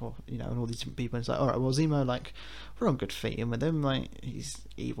like, and all these different people. And it's like, all right, well, Zemo, like, we're on good feet, and with him, like, he's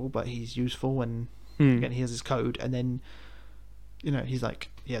evil, but he's useful, and Hmm. again, he has his code, and then, he's like,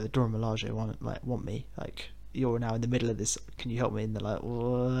 yeah, the Dora Milaje want me, like, you're now in the middle of this, can you help me? And they're like,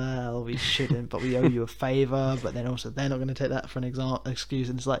 well, we shouldn't, but we owe you a favour, but then also they're not going to take that for an excuse,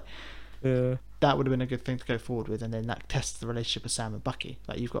 and it's like, Yeah. that would have been a good thing to go forward with, and then that tests the relationship of Sam and Bucky.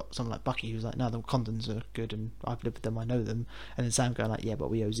 Like, you've got someone like Bucky who's like, no, the Wakandans are good, and I've lived with them, I know them, and then Sam going like, yeah, but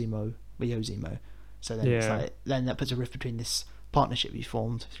we owe Zemo. So then it's Yeah. like, then that puts a rift between this partnership you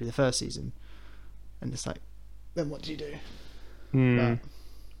formed through the first season, and it's like, then what do you do? Hmm. But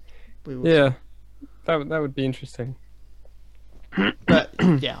we will Yeah. That would be interesting. But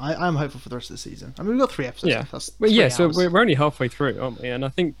yeah, I'm hopeful for the rest of the season. I mean, we've got 3 episodes Yeah. left. That's Well, 3 yeah. So hours. we're only halfway through, aren't we? And I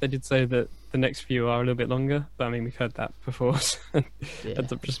think they did say that the next few are a little bit longer. But I mean, we've heard that before. So yeah,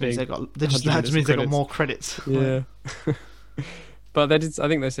 ends up just means being that just 100 means they got credits. more credits. Yeah. But they did. I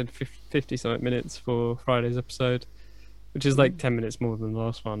think they said 50 something minutes for Friday's episode, which is like 10 minutes more than the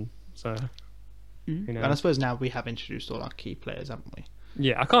last one. So And know. I suppose now we have introduced all our key players, haven't we?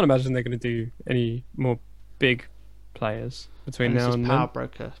 yeah, I can't imagine they're going to do any more big players between Unless now this and Power then.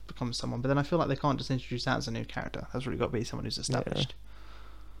 Broker becomes someone, but then I feel like they can't just introduce that as a new character. That's really got to be someone who's established.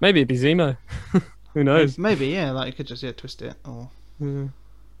 Maybe it'd be Zemo. Who knows? Maybe, yeah, like you could just twist it, Yeah.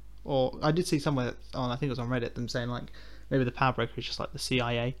 or I did see somewhere on, I think it was on Reddit, them saying like maybe the Power Broker is just like the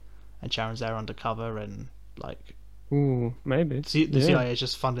CIA, and Sharon's there undercover, and like Ooh, maybe. the Yeah. CIA is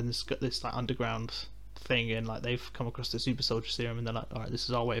just funding this like underground thing, and like they've come across the super soldier serum, and they're like, all right, this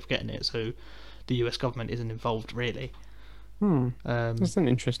is our way of getting it, so the US government isn't involved really. That's an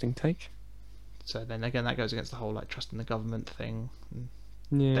interesting take. So then again, that goes against the whole like trusting the government thing.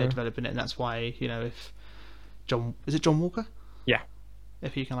 Yeah. They're developing it, and that's why if John Walker? Yeah.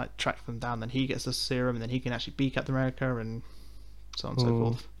 If he can like track them down, then he gets the serum, and then he can actually be Captain America, and so on and so Ooh.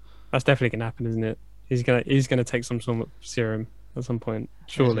 forth. That's definitely gonna happen, isn't it? He's gonna take some sort of serum at some point,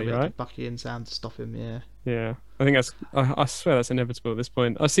 surely, He's gonna be able to right? get Bucky and Sam to stop him. Yeah. Yeah, I think that's. I swear that's inevitable at this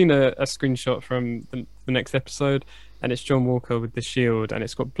point. I've seen a screenshot from the next episode, and it's John Walker with the shield, and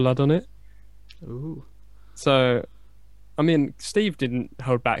it's got blood on it. Ooh. So, I mean, Steve didn't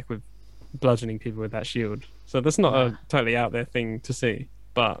hold back with bludgeoning people with that shield, so that's not Nah. a totally out there thing to see.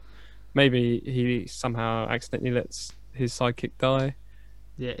 But maybe he somehow accidentally lets his sidekick die.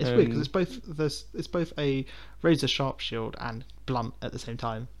 Yeah, it's weird because it's both a razor sharp shield and blunt at the same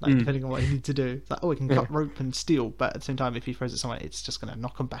time. Like depending on what you need to do, it's like it can cut rope and steel, but at the same time, if he throws it somewhere, it's just going to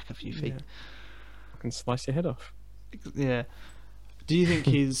knock him back a few feet. I can slice your head off. Yeah. Do you think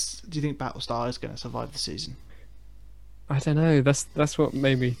Battlestar is going to survive the season? I don't know. That's what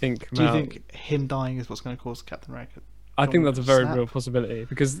made me think. Do you about- think him dying is what's going to cause Captain America? I think that's a very snap? real possibility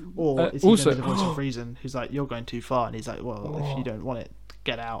because Or is he also going to be the voice of reason? Who's like, you're going too far, and he's like, well, if you don't want it,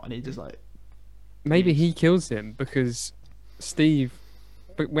 get out. And he just like, maybe he kills him because Steve,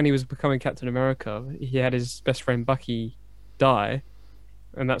 when he was becoming Captain America, he had his best friend Bucky die,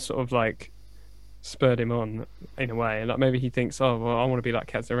 and that sort of like spurred him on in a way. Like maybe he thinks, oh well, I want to be like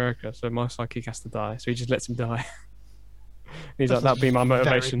Captain America, so my sidekick has to die, so he just lets him die. He's like, that'll be my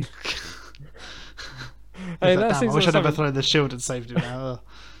motivation. Hey, that Damn, seems I wish like I'd never something- thrown the shield and saved him now.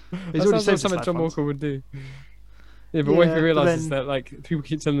 He's that already sounds like saved his something life John once. Walker would do. Yeah, but what if Yeah, he but realizes then- that like people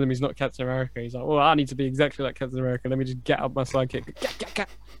keep telling him he's not Captain America, he's like, well, I need to be exactly like Captain America. Let me just get up my sidekick. Get.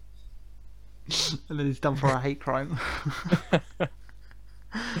 And then he's done for a hate crime.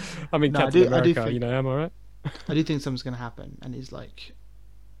 I mean, No, I Captain do America, think- am I right? I do think something's going to happen, and it's like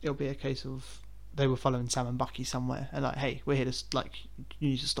it'll be a case of they were following Sam and Bucky somewhere, and like, hey, we're here to like, you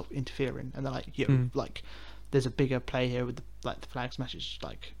need to stop interfering, and they're like, yo, like, there's a bigger play here with the flag smashes,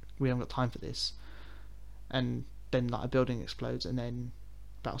 like, we haven't got time for this, and then like a building explodes, and then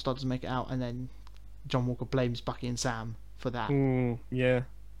Battlestar doesn't make it out, and then John Walker blames Bucky and Sam for that. Yeah.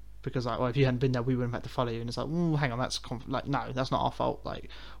 Because like, well, if you hadn't been there, we wouldn't have had to follow you. And it's like, hang on, like, no, that's not our fault. Like,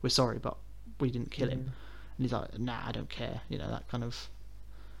 we're sorry, but we didn't kill him. And he's like, nah, I don't care. You know, that kind of.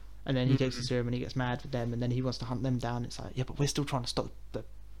 And then he takes the serum and he gets mad with them, and then he wants to hunt them down. It's like, yeah, but we're still trying to stop the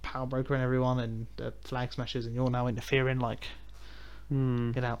power broker and everyone and the flag smashers, and you're now interfering. Like,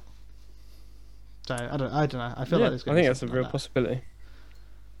 get out. So I don't know. I feel like there's. I think that's a real possibility.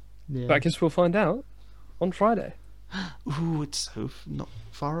 Yeah. But I guess we'll find out on Friday. Ooh, it's so not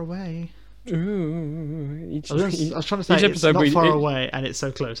far away. Ooh, I was trying to say it's not far away, and it's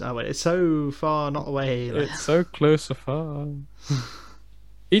so close. Oh, wait, it's so far not away. It's so close or far.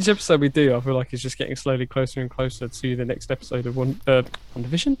 Each episode we do, I feel like it's just getting slowly closer and closer to the next episode of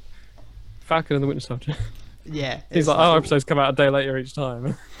WandaVision, Falcon and the Winter Soldier. Yeah, it's like our episodes come out a day later each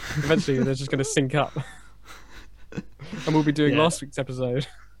time. Eventually, they're just going to sync up, and we'll be doing last week's episode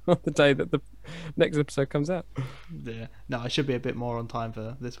on the day that the next episode comes out. Yeah, no, I should be a bit more on time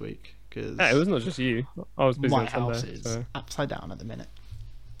for this week because it was not just you. I was busy. My on house Sunday, is so. upside down at the minute.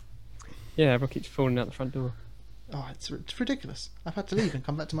 Yeah, everyone keeps falling out the front door. Oh, it's ridiculous. I've had to leave and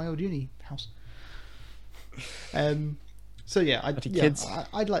come back to my old uni house. So yeah,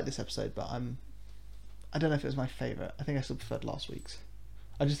 I'd like this episode, but I don't know if it was my favourite. I think I still preferred last week's.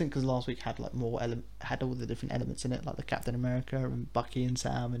 I just think because last week had like had all the different elements in it, like the Captain America and Bucky and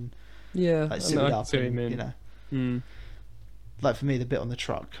Sam, and like suited up, and, you know. Like for me, the bit on the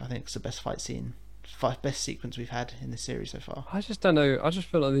truck, I think it's the best fight scene, best sequence we've had in this series so far. I just don't know. I just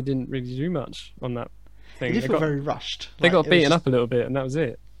feel like they didn't really do much on that thing. It did feel very rushed. They got beaten up a little bit, and that was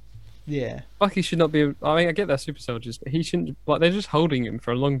it. Yeah. Bucky should not be. I mean, I get they're super soldiers, but he shouldn't. Like, they're just holding him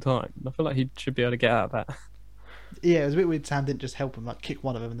for a long time. I feel like he should be able to get out of that. Yeah, it was a bit weird. Sam didn't just help him, like kick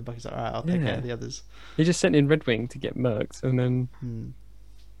one of them, and the Bucky's like, alright, I'll take care of the others. He just sent in Red Wing to get murked, and then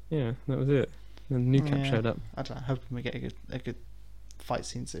yeah, that was it. And New Cap showed up. I don't know. Hoping we get a good fight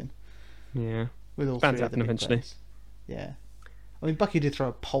scene soon. Yeah, with all bound three to of the happen eventually. players. Yeah, I mean, Bucky did throw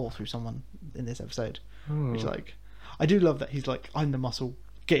a pole through someone in this episode, which like, I do love that he's like, I'm the muscle,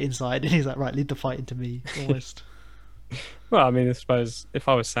 get inside, and he's like, right, lead the fight into me, almost. Well, I mean, I suppose if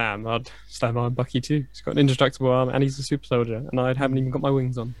I was Sam, I'd stand behind Bucky too. He's got an indestructible arm and he's a super soldier, and I haven't even got my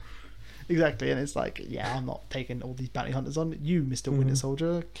wings on. Exactly, and it's like, yeah, I'm not taking all these bounty hunters on. You, Mr. Winter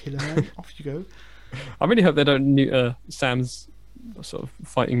Soldier, killer man, off you go. I really hope they don't neuter Sam's sort of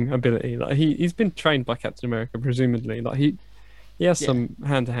fighting ability. Like he's been trained by Captain America, presumably. Like he has some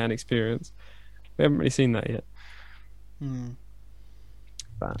hand-to-hand experience. We haven't really seen that yet.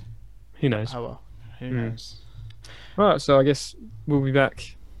 But who knows? Oh well, who knows? Right, so I guess we'll be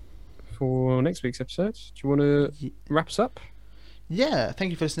back for next week's episode. Do you want to wrap us up? Yeah,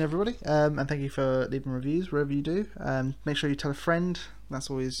 thank you for listening, everybody, and thank you for leaving reviews wherever you do. Make sure you tell a friend. That's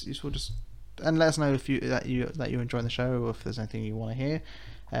always useful. And let us know if that you're enjoying the show, or if there's anything you want to hear.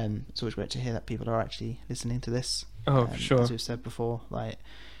 It's always great to hear that people are actually listening to this. Oh, for sure. As we've said before, like,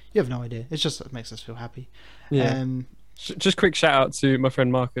 you have no idea. It's just it makes us feel happy. Yeah. Just quick shout out to my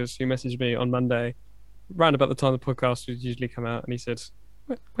friend Marcus, who messaged me on Monday, round about the time the podcast would usually come out, and he said,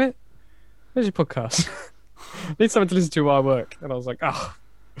 where's your podcast? I need something to listen to while I work. And I was like,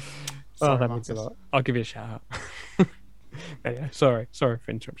 sorry, that means a lot. I'll give you a shout out. Yeah, sorry for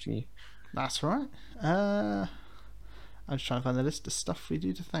interrupting you. That's right. I'm just trying to find the list of stuff we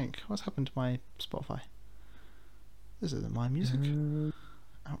do to thank. What's happened to my Spotify? This isn't my music.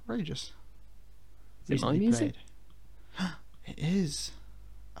 Outrageous. Is it my music? It is.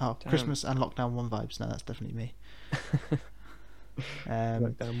 Oh, damn. Christmas and Lockdown 1 vibes. No, that's definitely me.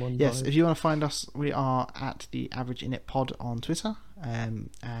 Yes, if you want to find us, we are at the Average In It Pod on Twitter,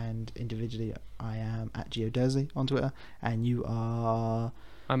 and individually I am at Geodersey on Twitter, and you are...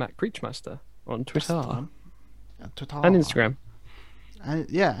 I'm at Creechmaster on Twitter and Instagram.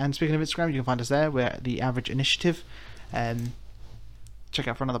 And speaking of Instagram, you can find us there. We're at the Average Initiative. Check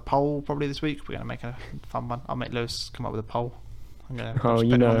out for another poll probably this week. We're going to make a fun one. I'll make Lewis come up with a poll. I'm going to put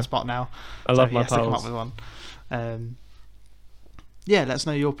him on the spot now. I love my polls. Come up with one. Let us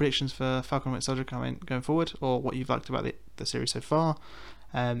know your predictions for Falcon and Winter Soldier going forward, or what you've liked about the series so far.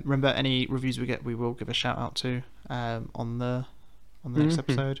 Remember, any reviews we get, we will give a shout out to on the next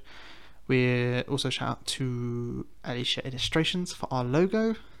episode. We also shout out to Alicia Illustrations for our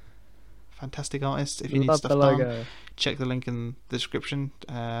logo. Fantastic artist. If you need stuff done, check the link in the description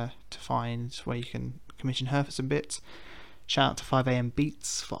to find where you can commission her for some bits. Shout out to 5am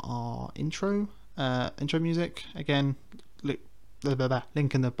Beats for our intro music. Again, link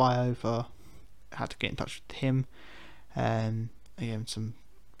in the bio for how to get in touch with him. Again, some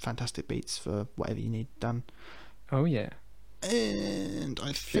fantastic beats for whatever you need done. Oh yeah. And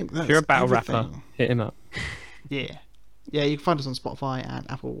I think that's if you're a battle everything. rapper, hit him up. Yeah, you can find us on Spotify and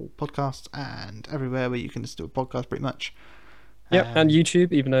Apple Podcasts and everywhere where you can listen to a podcast, pretty much. Yep, and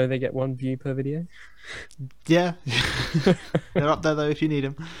YouTube, even though they get 1 view per video. Yeah, they're up there though if you need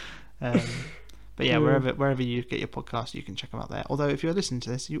them. But yeah, wherever you get your podcast, you can check them out there. Although if you're listening to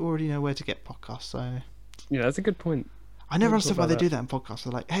this, you already know where to get podcasts. So yeah, that's a good point. I never understood why they do that in podcasts.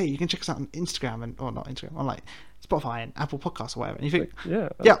 They're like, hey, you can check us out on Instagram or not Instagram, on like Spotify and Apple Podcasts or whatever. And you think, yeah,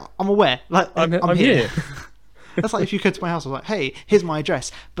 I'm aware. Like I'm here. That's like if you go to my house, I'm like, hey, here's my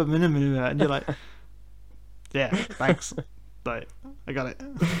address, but and you're like, yeah, thanks. Like, I got it.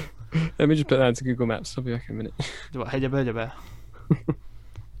 Let me just put that into Google Maps. I'll be back in a minute. What, hey, bear.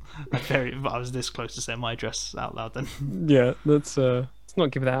 I was this close to saying my address out loud then. Yeah, let's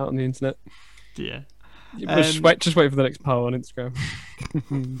not give that out on the internet. Yeah. Just wait for the next poll on Instagram.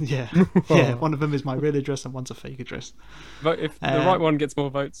 Yeah. One of them is my real address and one's a fake address. But if the right one gets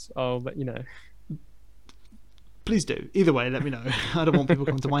more votes, I'll let you know. Please do. Either way, let me know. I don't want people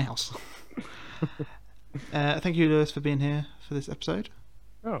coming to my house. Thank you, Lewis, for being here for this episode.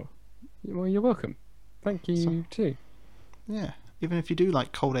 Oh, well, you're welcome. Thank you too. Yeah, even if you do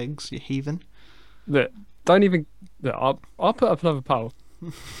like cold eggs, you heathen. Look, don't even. Look, I'll put up another poll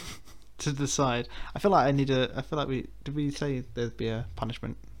to decide. I feel like did we say there'd be a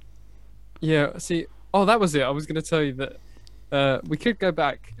punishment? Yeah. See. Oh, that was it. I was going to tell you that we could go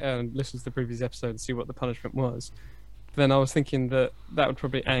back and listen to the previous episode and see what the punishment was. Then I was thinking that would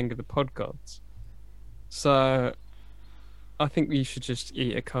probably anger the pod gods. So I think we should just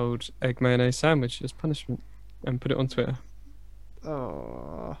eat a cold egg mayonnaise sandwich as punishment and put it on Twitter.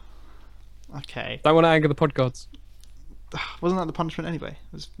 Oh, okay. Don't want to anger the pod gods. Wasn't that the punishment anyway?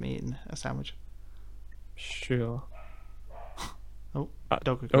 It was me eating a sandwich. Sure. Oh,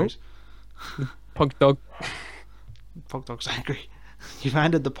 dog agrees. Pog dog. Pog dog's angry. You've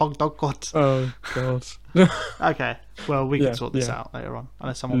handed the pog dog gods. Oh god. Okay, well we can sort this out later on.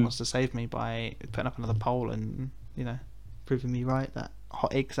 Unless someone wants to save me by putting up another poll and proving me right that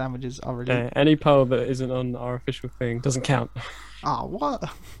hot egg sandwiches are really. Any poll that isn't on our official thing doesn't count. Ah, what?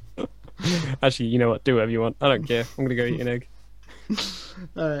 Actually, you know what? Do whatever you want. I don't care. I'm gonna go eat an egg.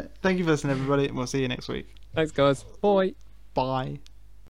 Alright, thank you for listening, everybody, and we'll see you next week. Thanks, guys. Bye. Bye.